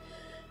inside.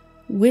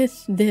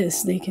 With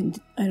this, they can,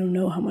 I don't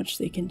know how much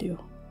they can do.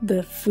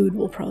 The food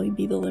will probably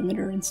be the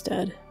limiter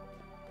instead.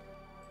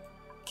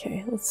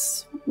 Okay,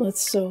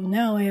 so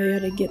now I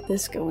gotta get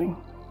this going.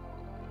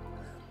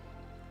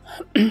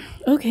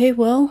 Okay,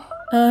 well,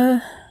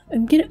 I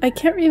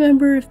can't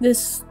remember if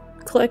this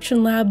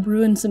collection lab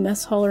ruins the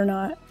mess hall or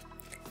not.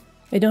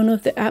 I don't know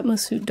if the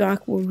Atmosuit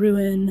dock will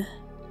ruin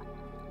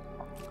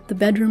the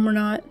bedroom or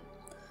not.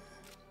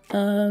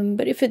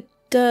 But if it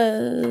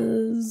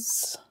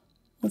does...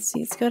 Let's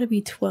see, it's gotta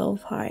be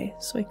 12 high,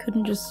 so I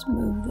couldn't just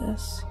move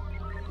this.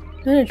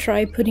 I'm gonna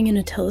try putting in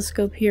a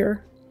telescope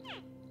here,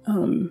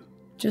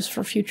 just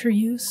for future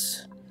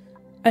use.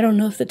 I don't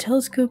know if the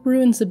telescope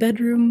ruins the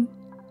bedroom.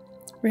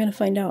 We're gonna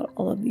find out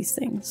all of these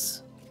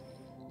things.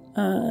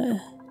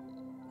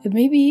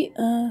 Maybe,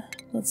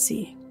 let's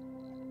see.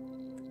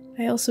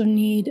 I also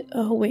need,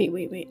 oh wait.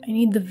 I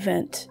need the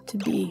vent to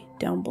be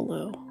down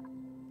below.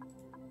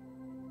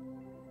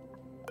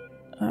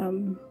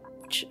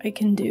 Which I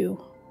can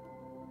do.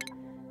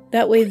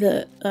 That way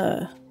the,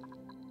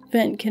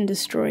 vent can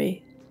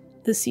destroy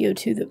the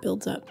CO2 that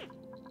builds up.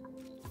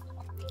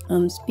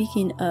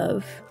 Speaking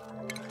of,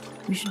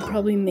 we should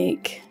probably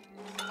make,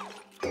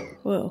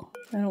 whoa,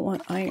 I don't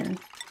want iron.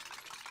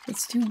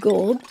 Let's do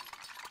gold.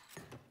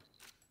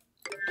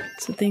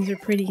 So things are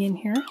pretty in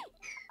here.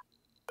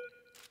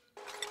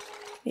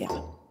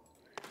 Yeah.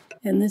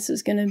 And this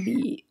is gonna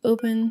be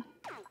open.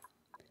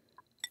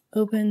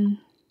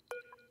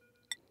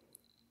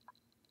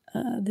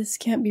 This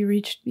can't be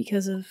reached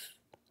because of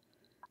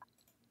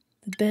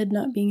the bed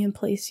not being in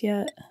place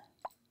yet.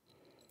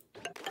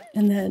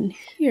 And then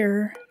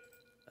here,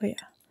 oh yeah,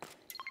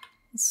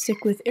 let's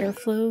stick with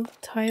airflow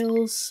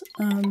tiles.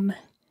 And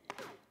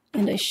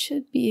I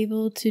should be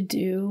able to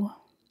do,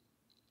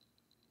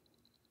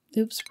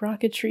 oops,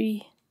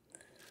 rocketry,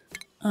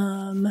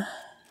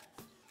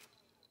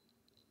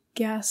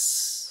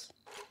 gas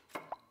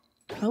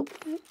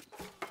output.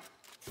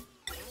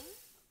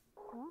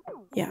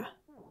 Yeah.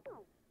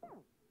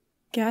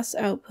 Gas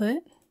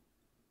output.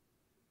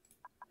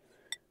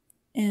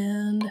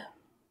 And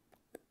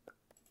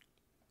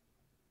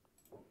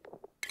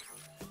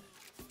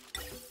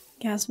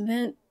gas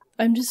vent.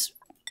 I'm just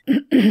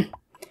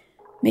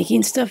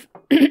making stuff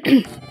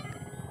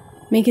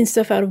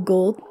out of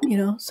gold, you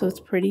know, so it's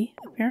pretty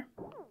up here.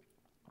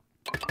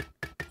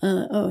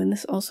 Oh, and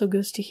this also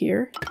goes to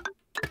here.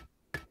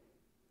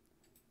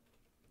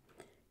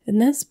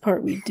 And this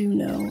part we do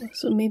know,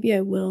 so maybe I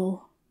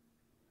will.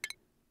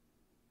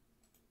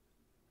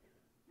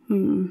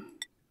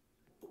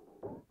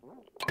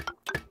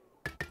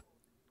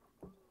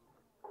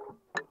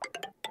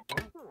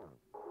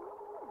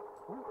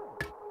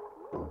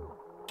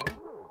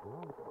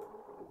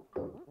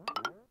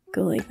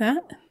 Go like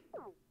that.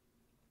 I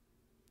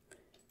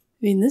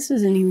mean, this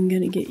isn't even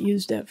going to get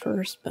used at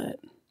first, but...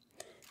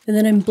 And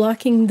then I'm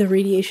blocking the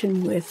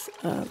radiation with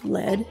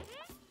lead.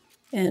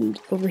 And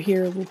over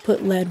here, we'll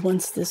put lead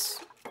once this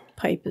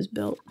pipe is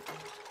built.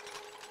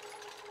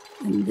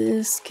 And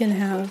this can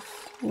have...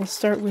 We'll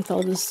start with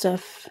all this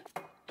stuff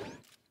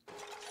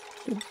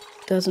that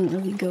doesn't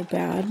really go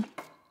bad.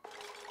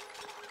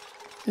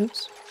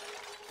 Oops.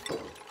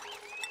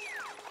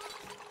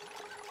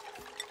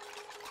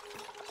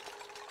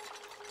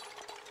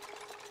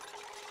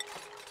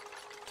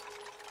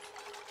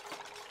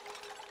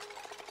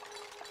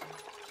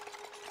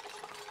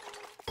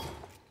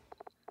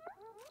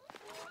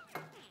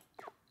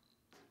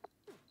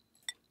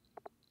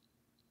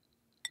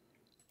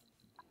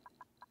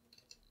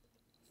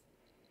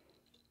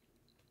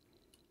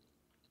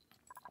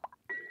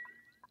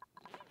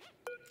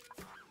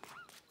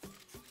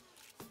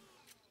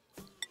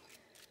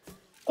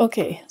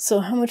 Okay, so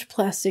how much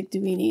plastic do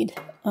we need?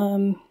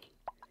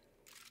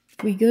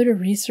 If we go to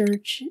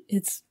research,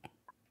 it's,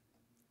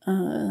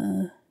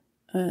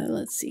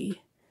 let's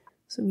see.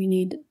 So we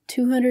need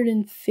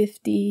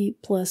 250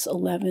 plus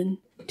 11,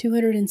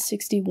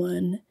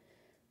 261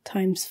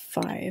 times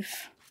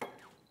 5.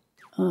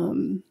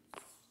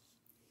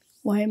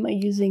 Why am I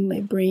using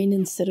my brain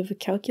instead of a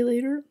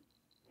calculator?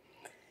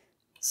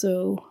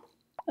 So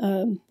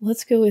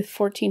let's go with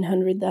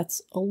 1400.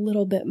 That's a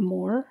little bit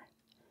more.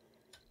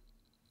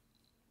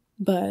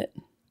 But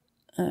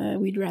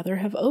we'd rather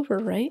have over,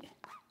 right?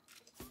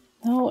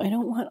 No, I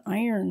don't want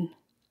iron.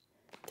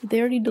 Did they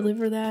already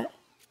deliver that?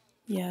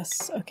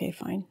 Yes. Okay,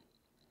 fine.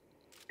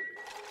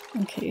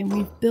 Okay, and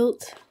we've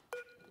built...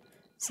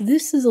 So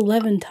this is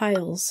 11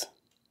 tiles.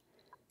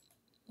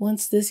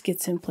 Once this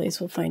gets in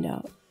place, we'll find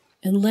out.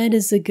 And lead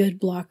is a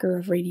good blocker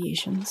of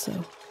radiation,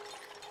 so...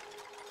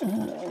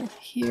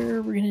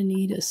 here we're going to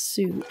need a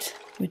suit,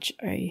 which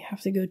I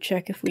have to go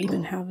check if we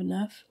even have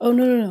enough. Oh,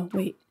 no,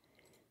 wait.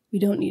 We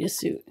don't need a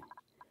suit.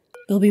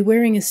 They'll be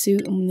wearing a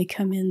suit, and when they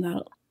come in,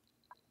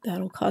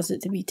 that'll cause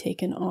it to be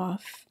taken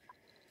off.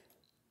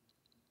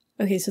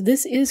 Okay, so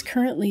this is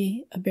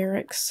currently a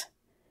barracks.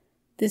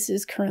 This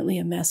is currently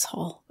a mess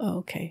hall. Oh,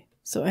 okay.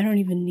 So I don't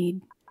even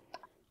need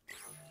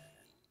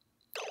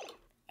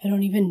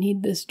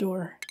this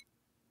door.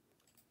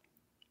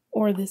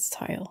 Or this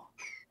tile.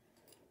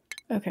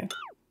 Okay.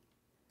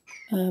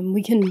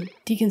 We can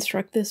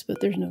deconstruct this, but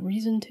there's no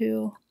reason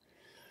to.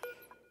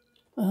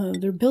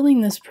 They're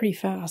building this pretty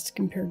fast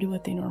compared to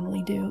what they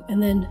normally do.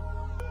 And then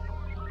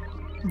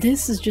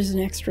this is just an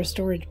extra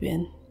storage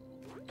bin.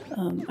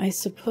 I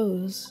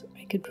suppose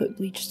I could put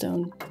bleach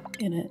stone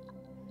in it.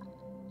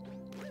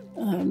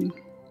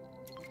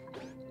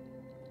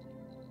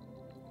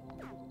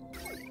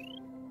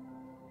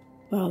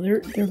 Wow,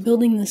 they're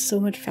building this so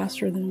much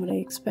faster than what I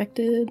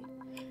expected.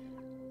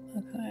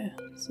 Okay,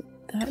 so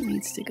that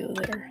needs to go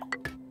there.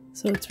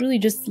 So it's really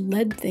just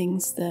lead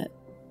things that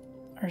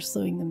are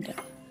slowing them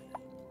down.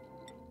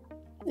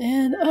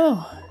 And,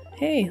 oh,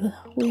 hey,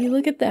 will you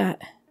look at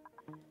that?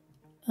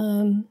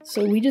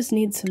 So we just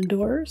need some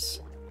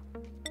doors.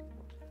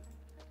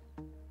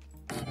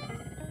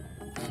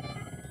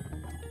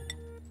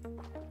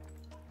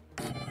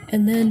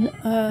 And then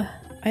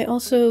I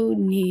also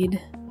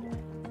need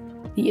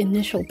the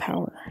initial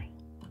power.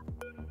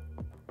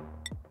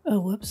 Oh,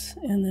 whoops.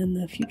 And then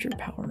the future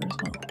power as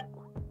well.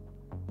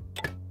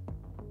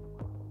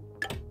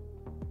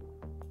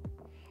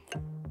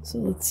 So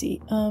let's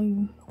see.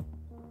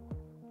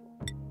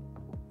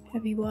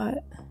 Heavy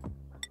watt.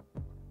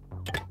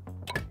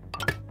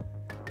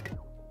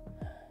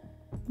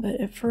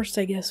 But at first,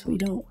 I guess we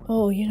don't.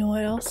 Oh, you know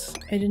what else?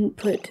 I didn't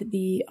put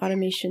the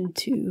automation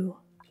to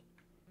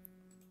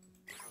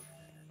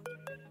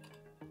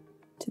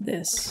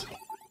this.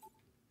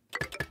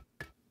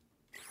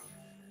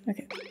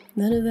 Okay,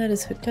 none of that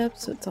is hooked up,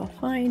 so it's all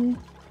fine.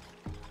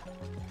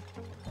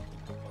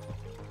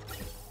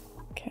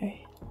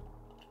 Okay.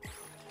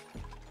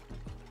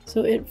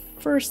 So at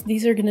first,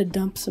 these are gonna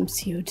dump some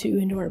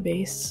CO2 into our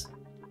base,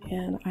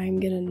 and I'm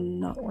gonna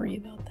not worry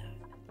about that.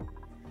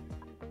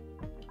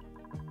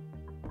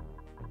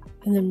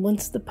 And then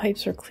once the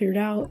pipes are cleared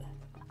out,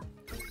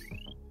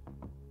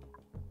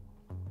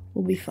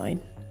 we'll be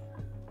fine.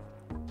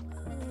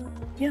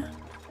 Yeah,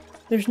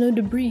 there's no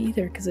debris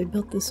either because I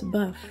built this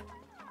above.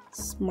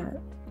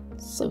 Smart.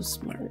 So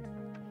smart.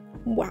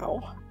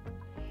 Wow.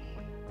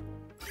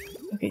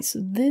 Okay, so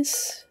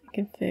this I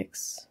can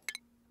fix.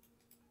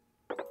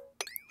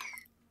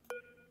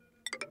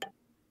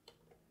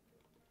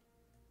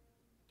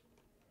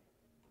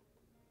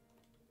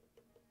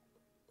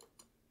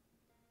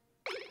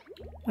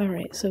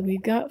 Alright, so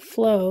we've got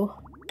flow.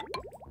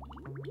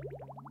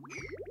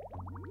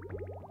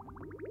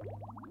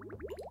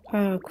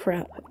 Oh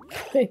crap.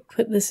 I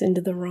put this into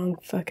the wrong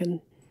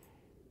fucking...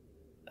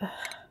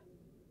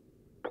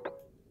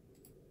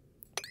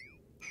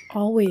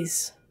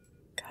 Always.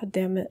 God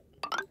damn it.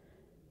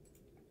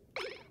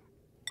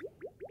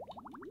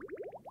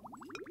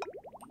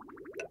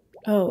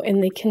 Oh,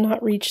 and they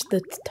cannot reach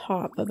the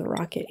top of the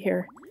rocket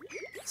here.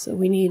 So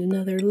we need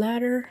another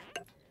ladder.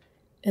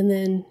 And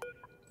then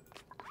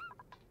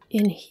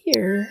in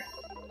here...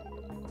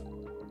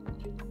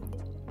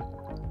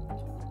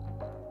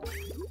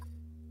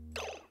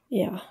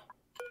 Yeah.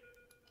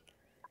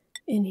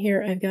 In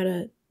here I've got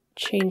to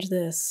change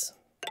this.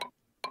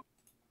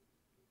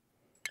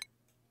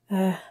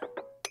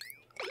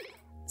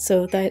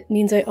 So that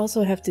means I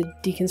also have to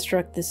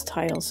deconstruct this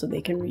tile so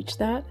they can reach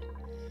that.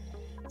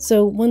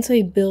 So once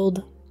I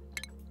build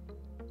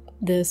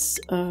this,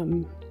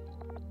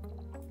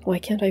 why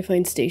can't I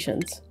find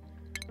stations?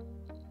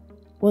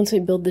 Once I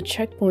build the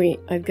checkpoint,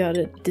 I've got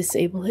to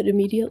disable it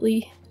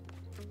immediately.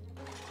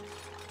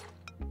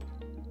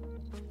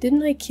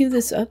 Didn't I queue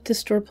this up to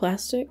store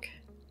plastic?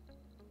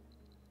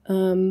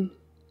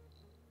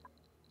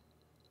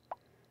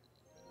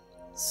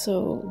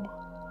 So,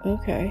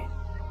 okay.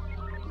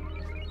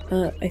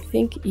 I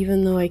think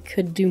even though I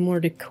could do more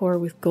decor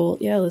with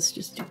gold, yeah, let's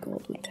just do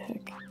gold, what the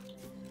heck.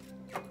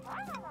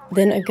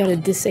 Then I've got to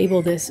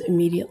disable this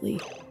immediately.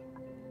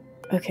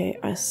 Okay,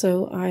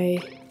 so I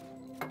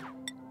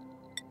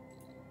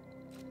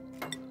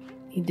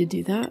need to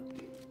do that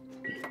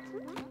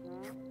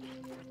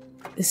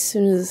as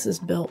soon as this is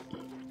built.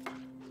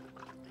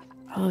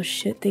 Oh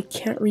shit, they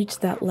can't reach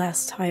that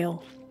last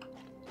tile.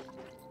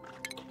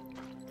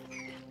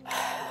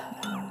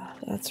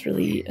 That's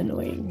really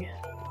annoying.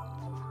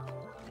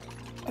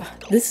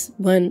 This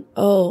one,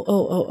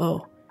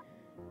 oh,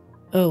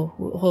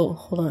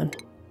 hold on.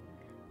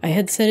 I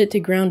had set it to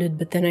grounded,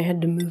 but then I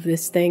had to move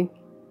this thing.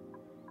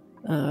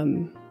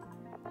 Oh,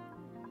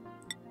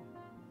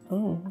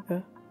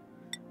 okay.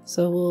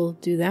 So we'll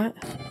do that.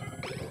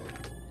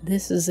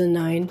 This is a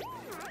 9.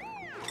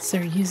 So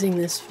they're using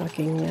this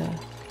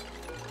fucking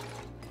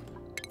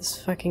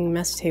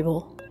mess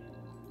table.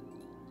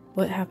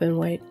 What happened,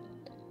 White?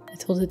 I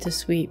told it to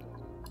sweep.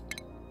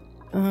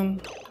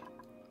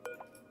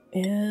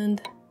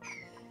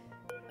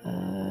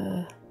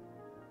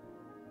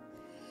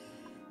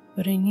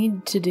 What I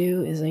need to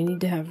do is I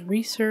need to have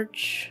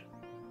research.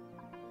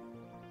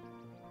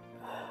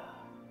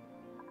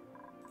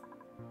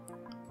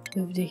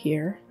 Move to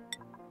here.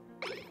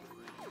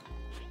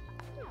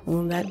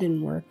 Well, that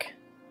didn't work.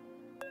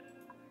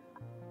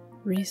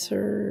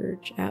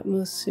 Research,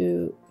 Atmos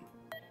suit.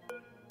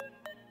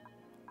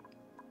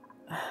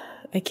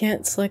 I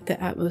can't select the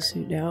Atmos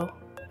suit now.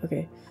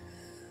 Okay.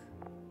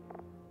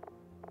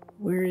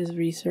 Where is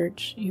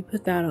research? You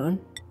put that on.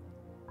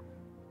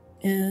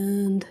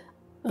 And,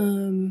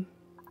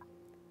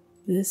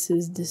 this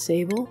is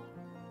disable.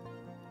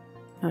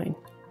 9.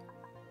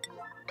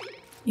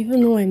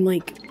 Even though I'm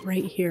like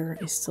right here,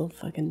 I still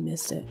fucking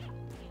missed it.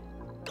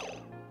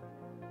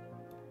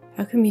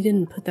 How come you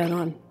didn't put that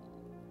on?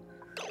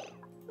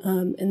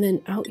 And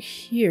then out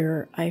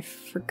here, I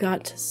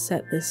forgot to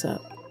set this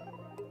up.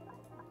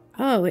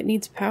 Oh, it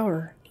needs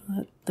power.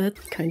 That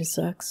kind of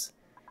sucks.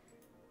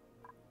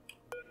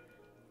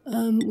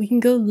 We can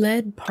go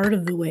lead part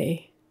of the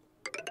way.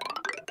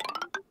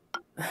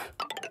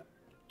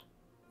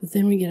 But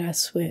then we get a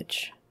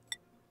switch.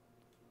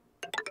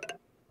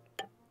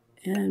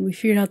 And we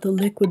figured out the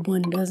liquid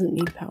one doesn't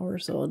need power,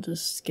 so I'll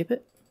just skip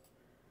it.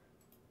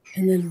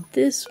 And then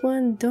this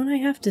one, don't I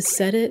have to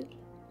set it?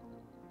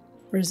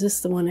 Or is this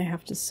the one I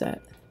have to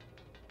set?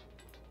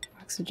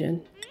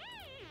 Oxygen.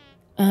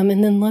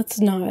 And then let's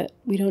not.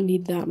 We don't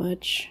need that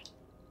much.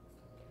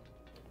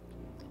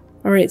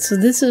 Alright, so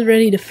this is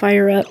ready to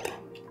fire up.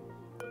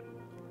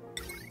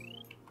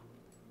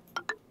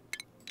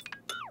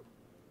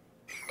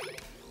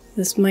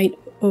 This might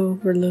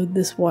overload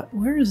this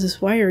where is this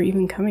wire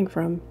even coming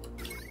from?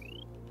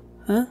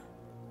 Huh?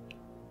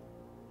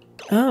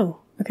 Oh,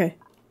 okay.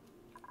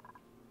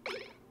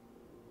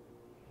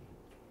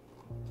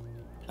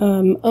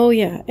 Oh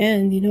yeah,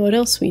 and you know what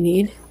else we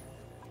need?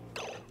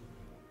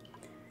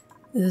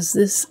 Is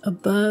this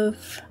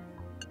above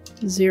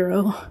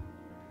 0?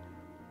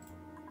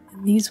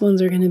 And these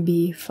ones are gonna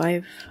be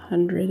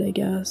 500, I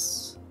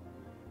guess.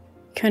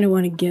 Kinda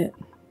wanna get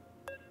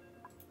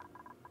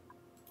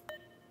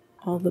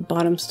all the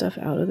bottom stuff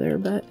out of there,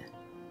 but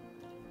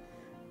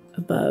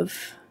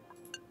above.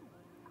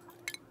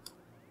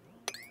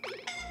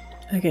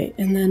 Okay,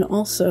 and then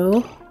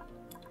also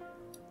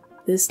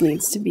this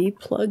needs to be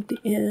plugged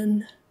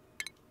in.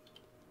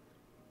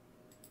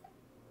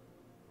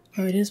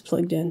 Oh, it is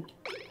plugged in.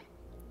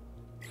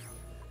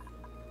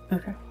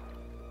 Okay.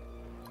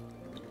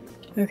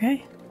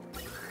 Okay,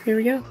 here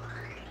we go.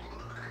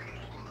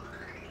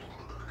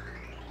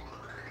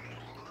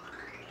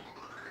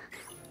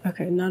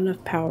 Okay, not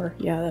enough power.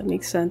 Yeah, that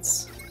makes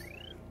sense.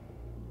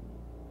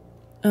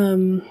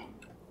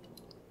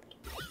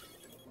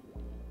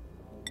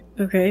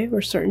 Okay,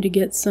 we're starting to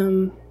get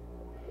something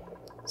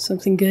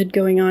good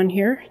going on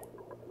here.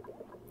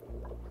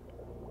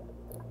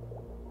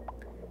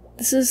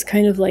 This is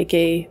kind of like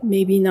a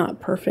maybe not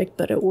perfect,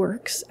 but it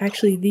works.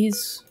 Actually,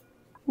 these,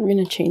 we're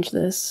gonna change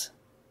this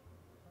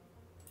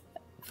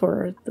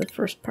for the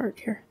first part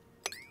here.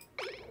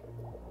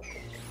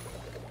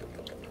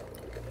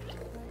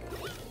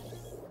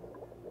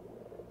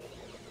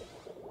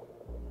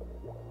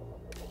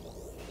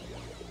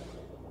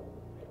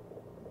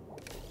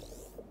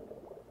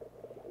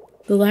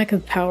 The lack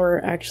of power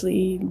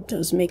actually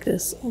does make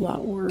this a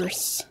lot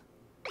worse.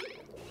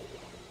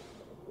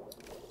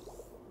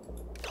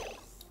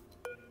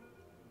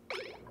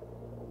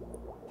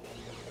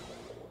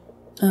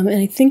 And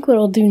I think what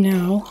I'll do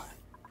now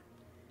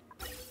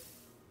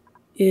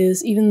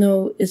is, even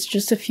though it's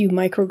just a few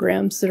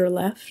micrograms that are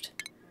left,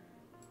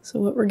 so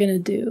what we're gonna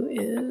do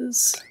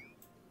is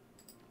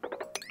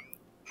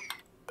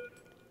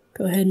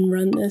go ahead and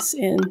run this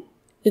in.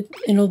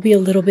 It'll be a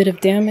little bit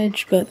of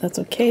damage, but that's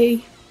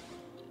okay.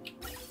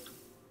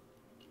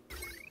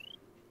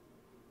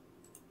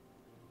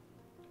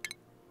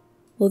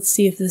 Let's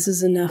see if this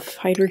is enough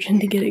hydrogen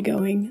to get it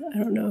going. I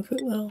don't know if it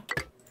will.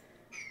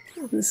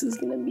 This is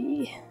gonna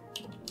be...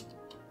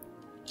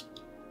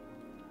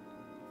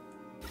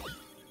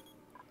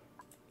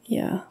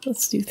 yeah,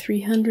 let's do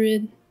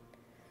 300.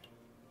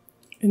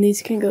 And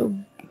these can go,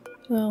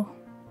 well...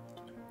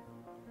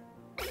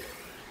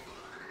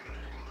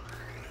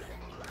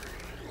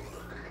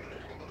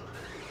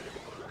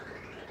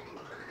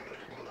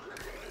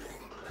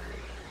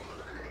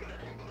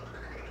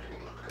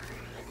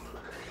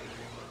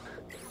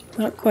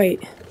 not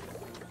quite.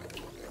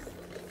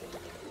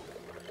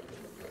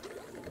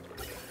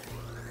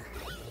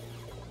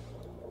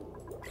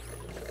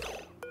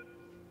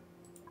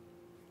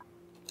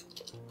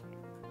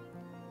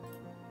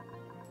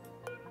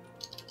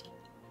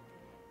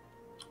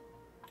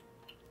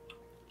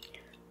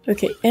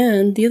 Okay,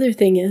 and the other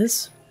thing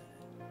is,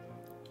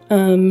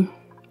 we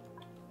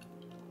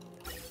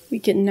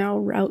can now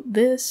route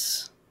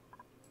this.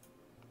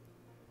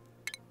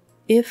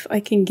 If I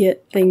can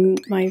get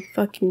my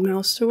fucking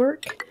mouse to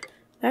work,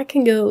 that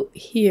can go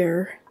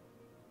here.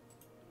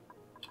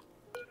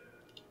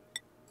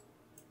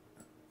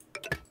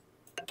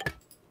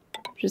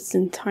 Just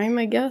in time,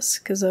 I guess,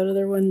 because that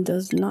other one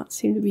does not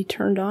seem to be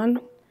turned on.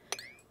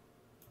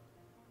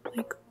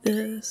 Like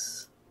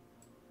this.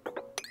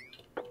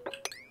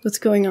 What's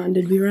going on?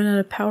 Did we run out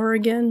of power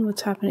again?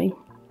 What's happening?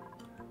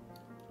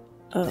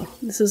 Oh,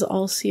 this is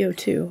all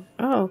CO2.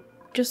 Oh,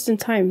 just in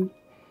time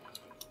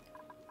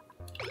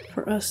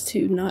for us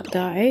to not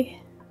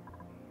die.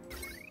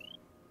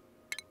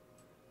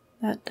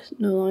 That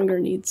no longer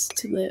needs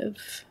to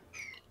live.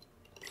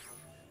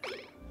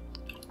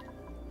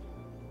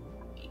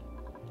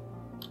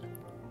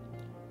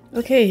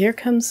 Okay, here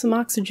comes some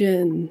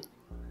oxygen.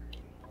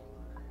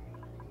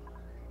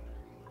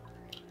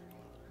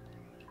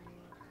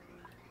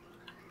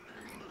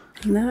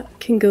 And that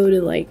can go to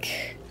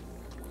like,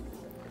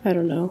 I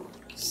don't know,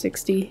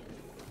 60.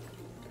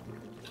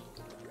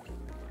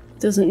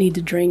 Doesn't need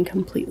to drain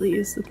completely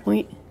is the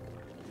point.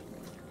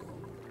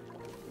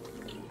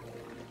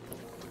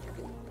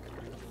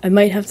 I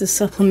might have to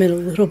supplement a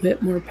little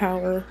bit more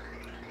power.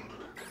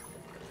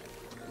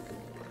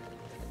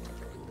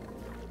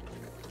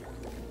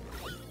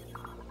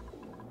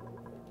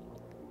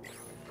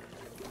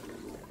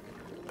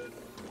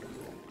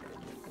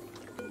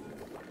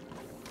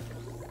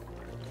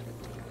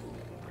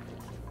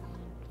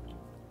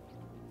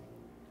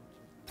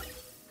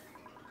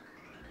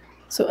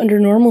 So under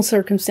normal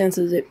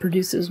circumstances, it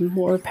produces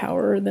more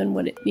power than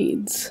what it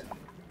needs.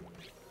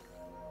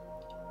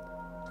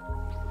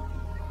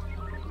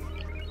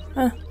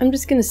 I'm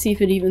just gonna see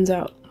if it evens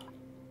out.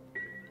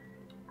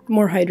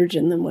 More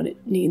hydrogen than what it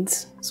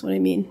needs, is what I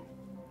mean.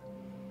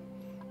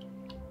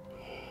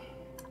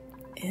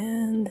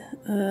 And,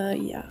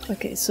 yeah,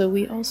 okay, so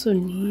we also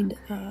need,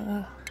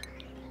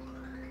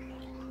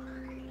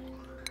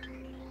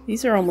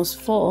 these are almost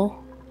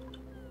full.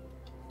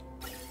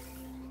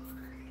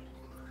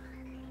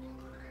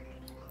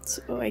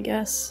 So I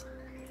guess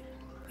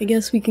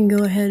we can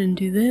go ahead and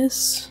do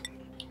this.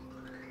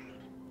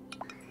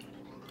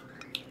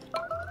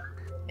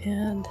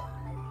 And,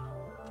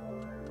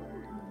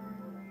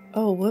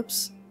 oh,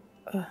 whoops.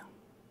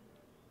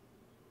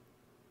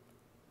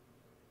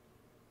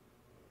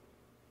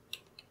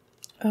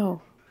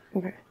 Oh,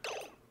 okay.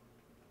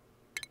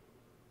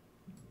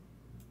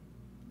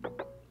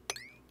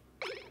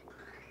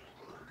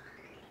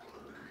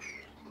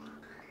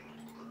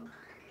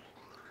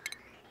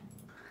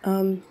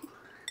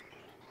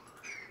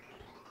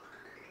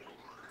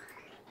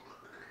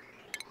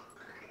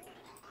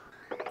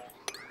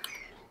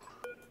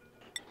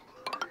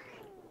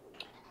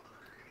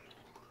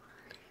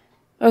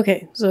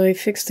 Okay, so I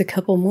fixed a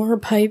couple more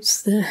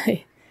pipes that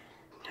I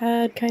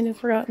had kind of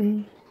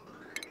forgotten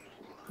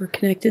were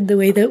connected the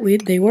way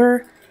that they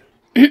were.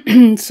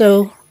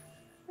 So,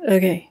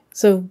 okay,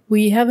 so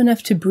we have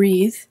enough to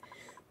breathe.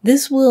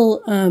 This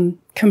will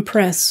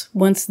compress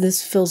once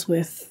this fills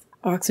with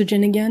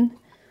oxygen again.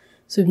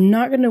 So I'm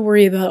not going to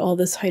worry about all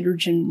this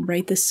hydrogen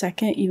right this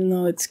second, even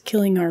though it's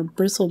killing our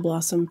bristle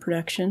blossom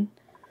production.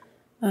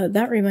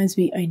 That reminds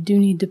me, I do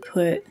need to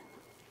put...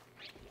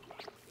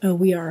 Oh,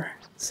 we are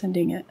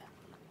sending it.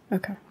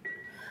 Okay.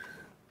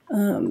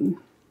 And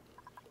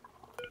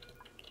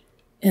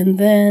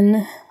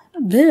then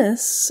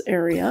this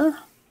area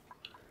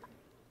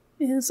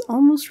is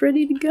almost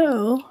ready to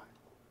go.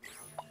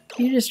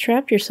 You just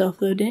trapped yourself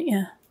though, didn't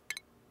you?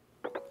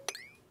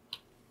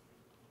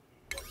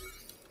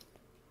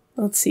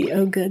 Let's see.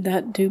 Oh good,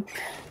 that dupe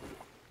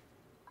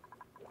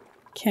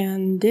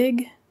can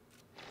dig.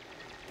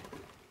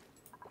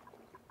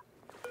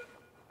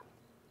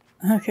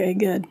 Okay,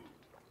 good.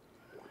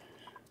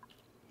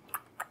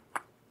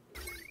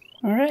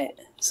 Alright,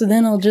 so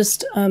then I'll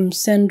just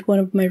send one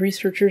of my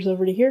researchers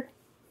over to here.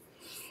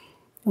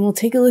 And we'll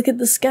take a look at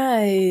the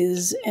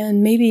skies,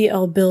 and maybe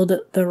I'll build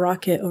the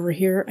rocket over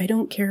here. I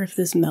don't care if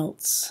this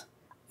melts,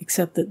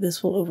 except that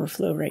this will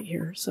overflow right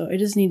here. So I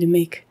just need to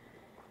make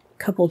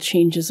a couple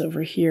changes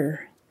over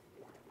here,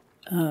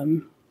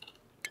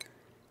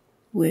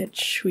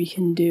 which we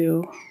can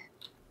do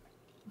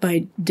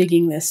by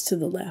digging this to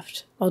the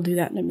left. I'll do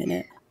that in a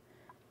minute.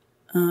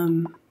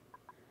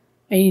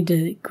 I need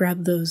to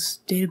grab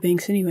those data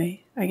banks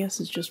anyway. I guess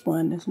it's just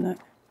one, isn't it?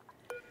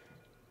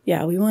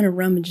 Yeah, we want to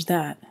rummage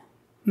that.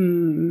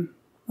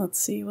 Let's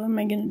see, what am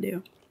I going to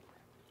do?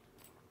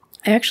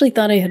 I actually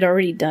thought I had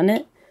already done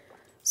it,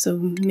 so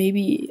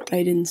maybe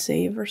I didn't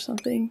save or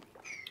something.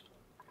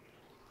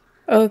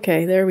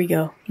 Okay, there we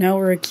go. Now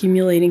we're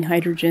accumulating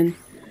hydrogen.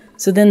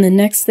 So then the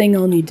next thing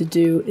I'll need to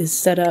do is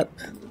set up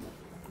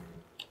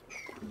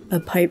a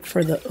pipe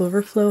for the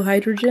overflow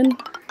hydrogen.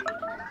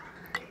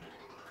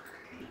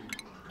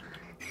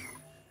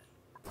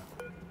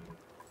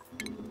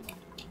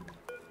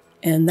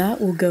 And that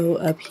will go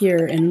up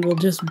here and will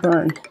just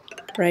burn,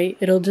 right?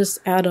 It'll just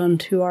add on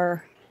to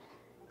our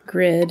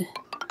grid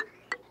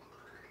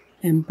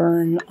and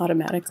burn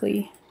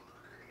automatically.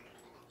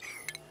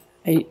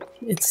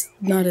 It's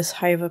not as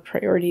high of a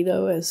priority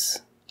though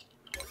as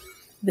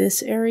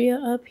this area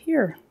up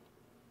here.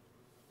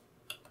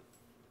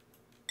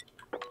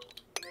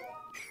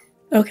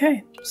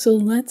 Okay, so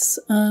let's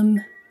go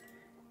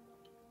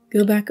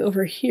back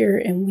over here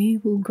and we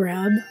will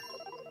grab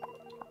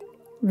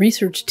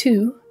Research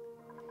 2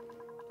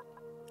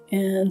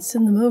 and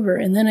send them over.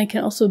 And then I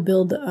can also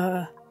build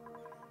a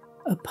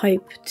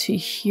pipe to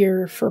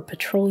here for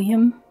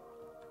petroleum.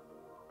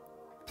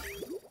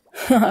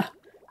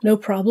 No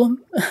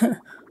problem.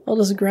 I'll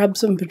just grab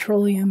some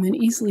petroleum and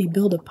easily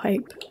build a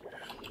pipe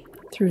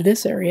through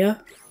this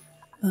area.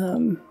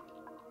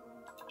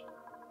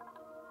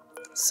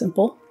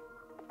 Simple.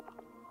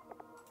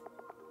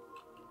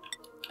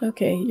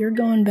 Okay, you're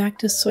going back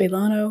to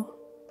Soilano,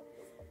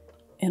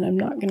 and I'm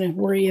not going to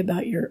worry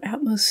about your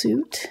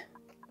atmosuit.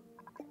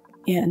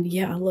 And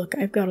yeah, look,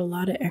 I've got a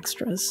lot of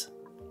extras.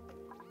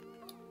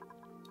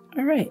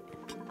 Alright.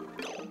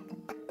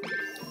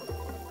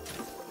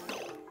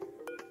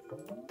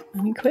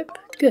 Unequip?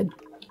 Good.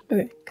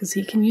 Okay, because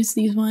he can use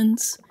these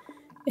ones.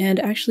 And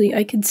actually,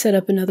 I could set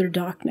up another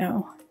dock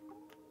now.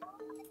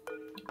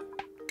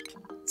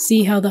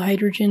 See how the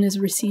hydrogen is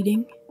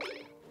receding?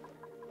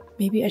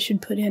 Maybe I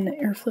should put in an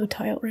airflow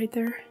tile right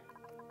there.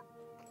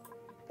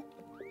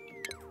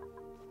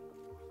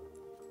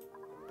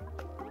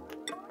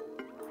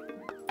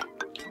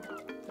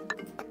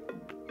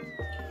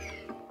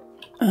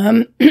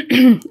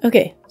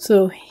 Okay,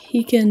 so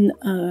he can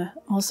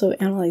also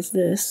analyze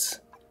this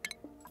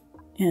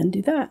and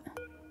do that.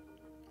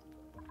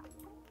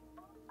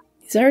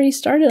 He's already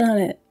started on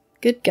it.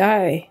 Good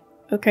guy.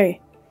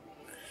 Okay.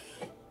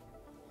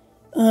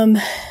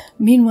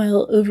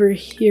 Meanwhile, over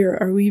here,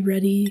 are we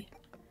ready?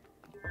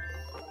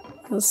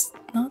 That's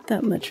not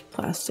that much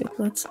plastic.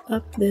 Let's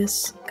up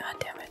this. God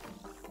damn it.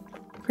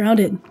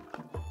 Grounded.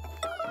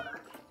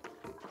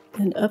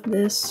 And up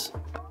this.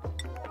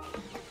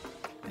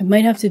 I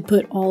might have to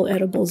put all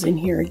edibles in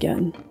here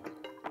again.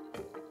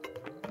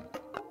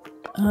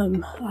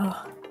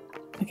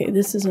 Okay,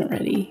 this isn't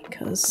ready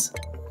because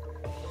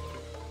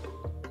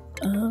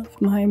of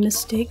my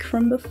mistake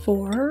from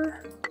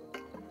before.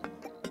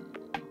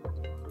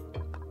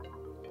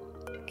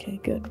 Okay,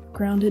 good.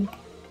 Grounded.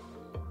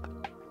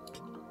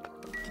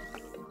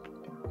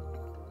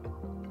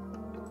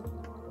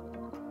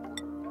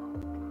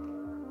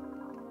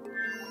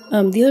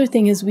 The other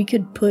thing is we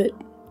could put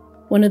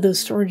one of those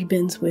storage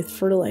bins with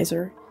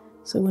fertilizer,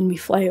 so when we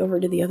fly over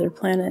to the other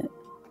planet,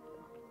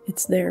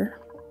 it's there.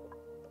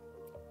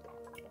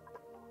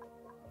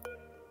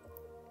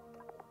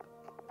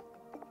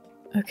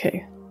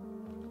 Okay,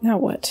 now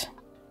what?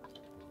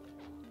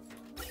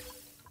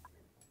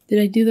 Did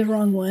I do the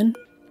wrong one?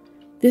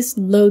 This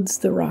loads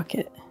the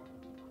rocket,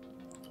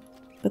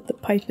 but the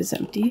pipe is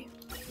empty.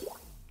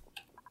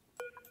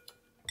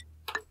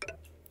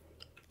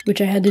 Which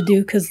I had to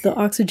do because the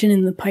oxygen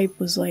in the pipe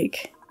was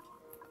like...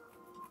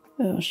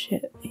 Oh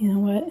shit, you know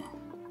what?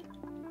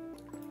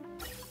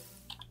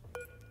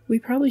 We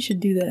probably should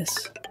do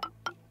this.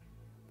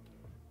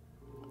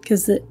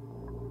 Because the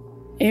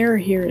air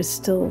here is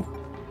still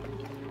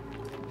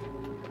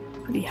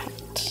pretty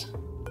hot.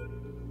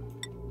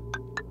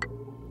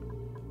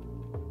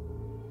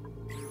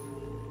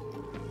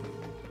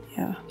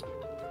 Yeah.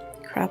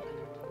 Crap.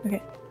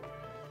 Okay.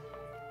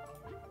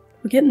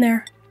 We're getting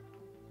there.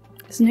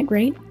 Isn't it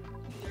great?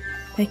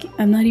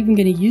 I'm not even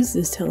going to use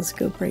this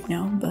telescope right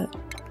now, but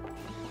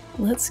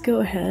let's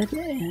go ahead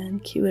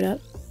and cue it up.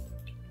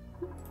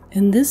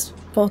 And this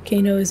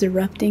volcano is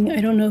erupting. I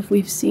don't know if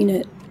we've seen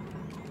it.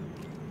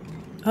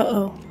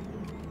 Uh-oh.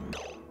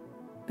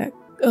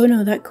 Oh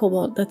no, that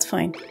cobalt, that's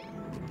fine.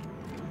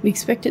 We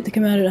expect it to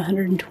come out at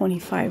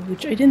 125,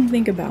 which I didn't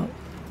think about.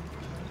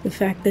 The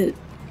fact that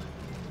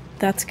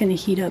that's going to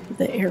heat up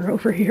the air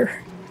over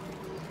here.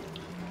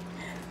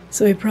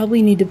 So I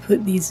probably need to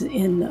put these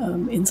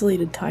in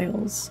insulated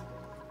tiles.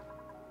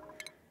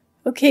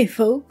 Okay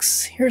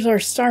folks, here's our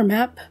star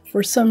map.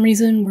 For some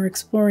reason we're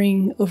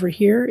exploring over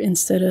here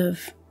instead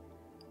of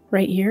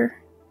right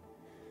here.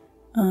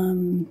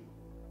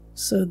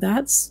 So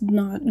that's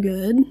not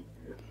good.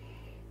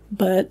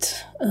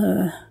 But,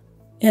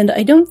 and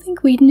I don't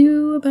think we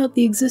knew about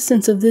the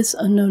existence of this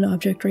unknown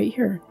object right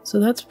here. So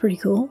that's pretty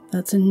cool.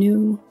 That's a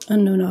new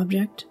unknown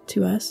object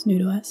to us, new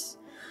to us.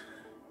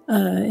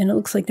 And it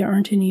looks like there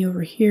aren't any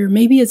over here.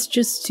 Maybe it's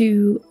just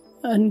to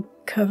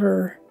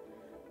uncover...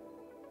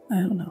 I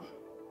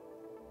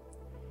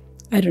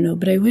don't know,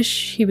 but I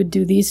wish he would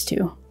do these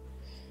two.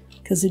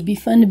 Because it'd be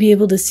fun to be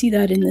able to see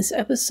that in this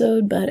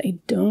episode, but I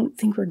don't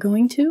think we're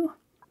going to.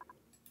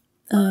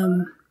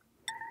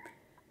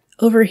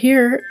 Over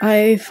here,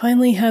 I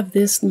finally have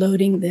this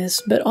loading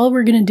this, but all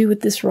we're going to do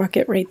with this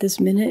rocket right this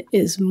minute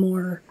is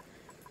more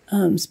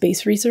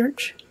space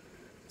research.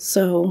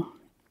 So...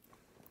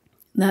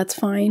 that's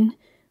fine.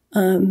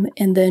 And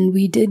then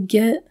we did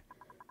get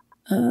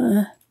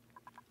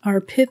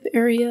our pip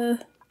area.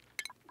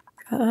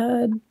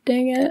 God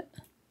dang it.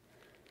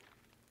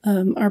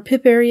 Our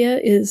pip area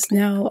is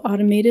now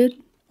automated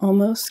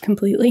almost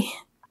completely.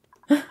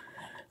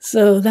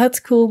 So that's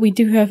cool. We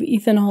do have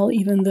ethanol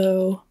even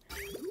though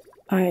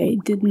I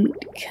didn't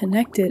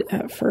connect it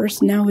at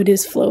first. Now it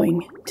is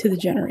flowing to the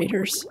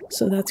generators.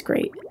 So that's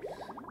great.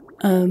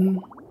 And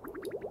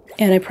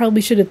I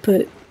probably should have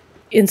put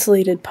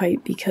insulated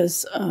pipe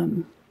because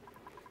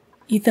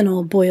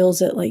ethanol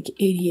boils at like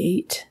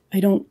 88. I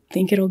don't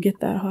think it'll get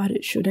that hot.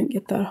 It shouldn't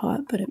get that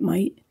hot, but it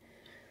might.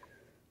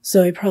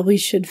 So I probably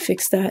should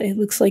fix that. It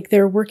looks like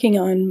they're working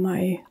on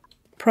my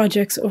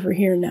projects over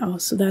here now,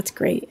 so that's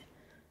great.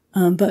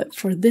 But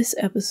for this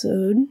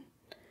episode,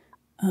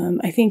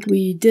 I think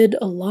we did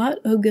a lot.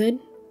 Oh, good.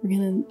 We're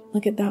gonna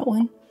look at that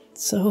one.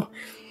 So,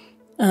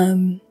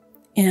 and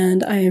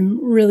I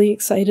am really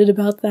excited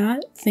about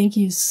that. Thank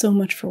you so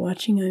much for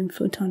watching. I'm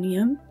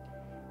Photonium.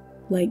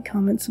 Like,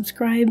 comment,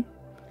 subscribe,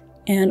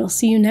 and I'll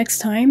see you next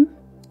time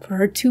for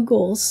our 2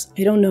 goals.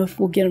 I don't know if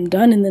we'll get them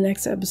done in the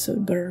next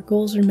episode, but our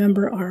goals,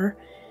 remember, are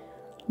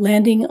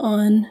landing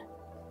on,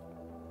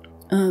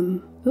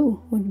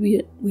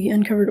 we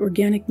uncovered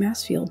organic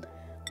mass field.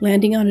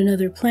 Landing on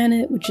another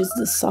planet, which is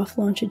the soft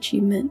launch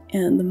achievement,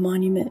 and the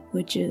monument,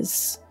 which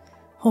is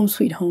Home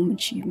Sweet Home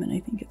achievement,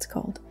 I think it's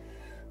called.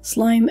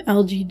 Slime,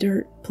 algae,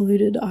 dirt,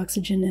 polluted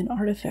oxygen, and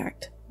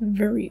artifact.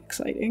 Very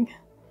exciting.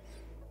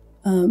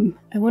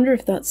 I wonder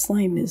if that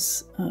slime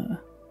is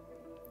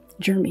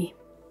germy.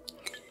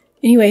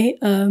 Anyway,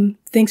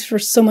 thanks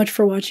so much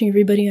for watching,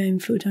 everybody. I'm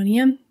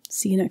Photonium.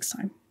 See you next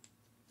time.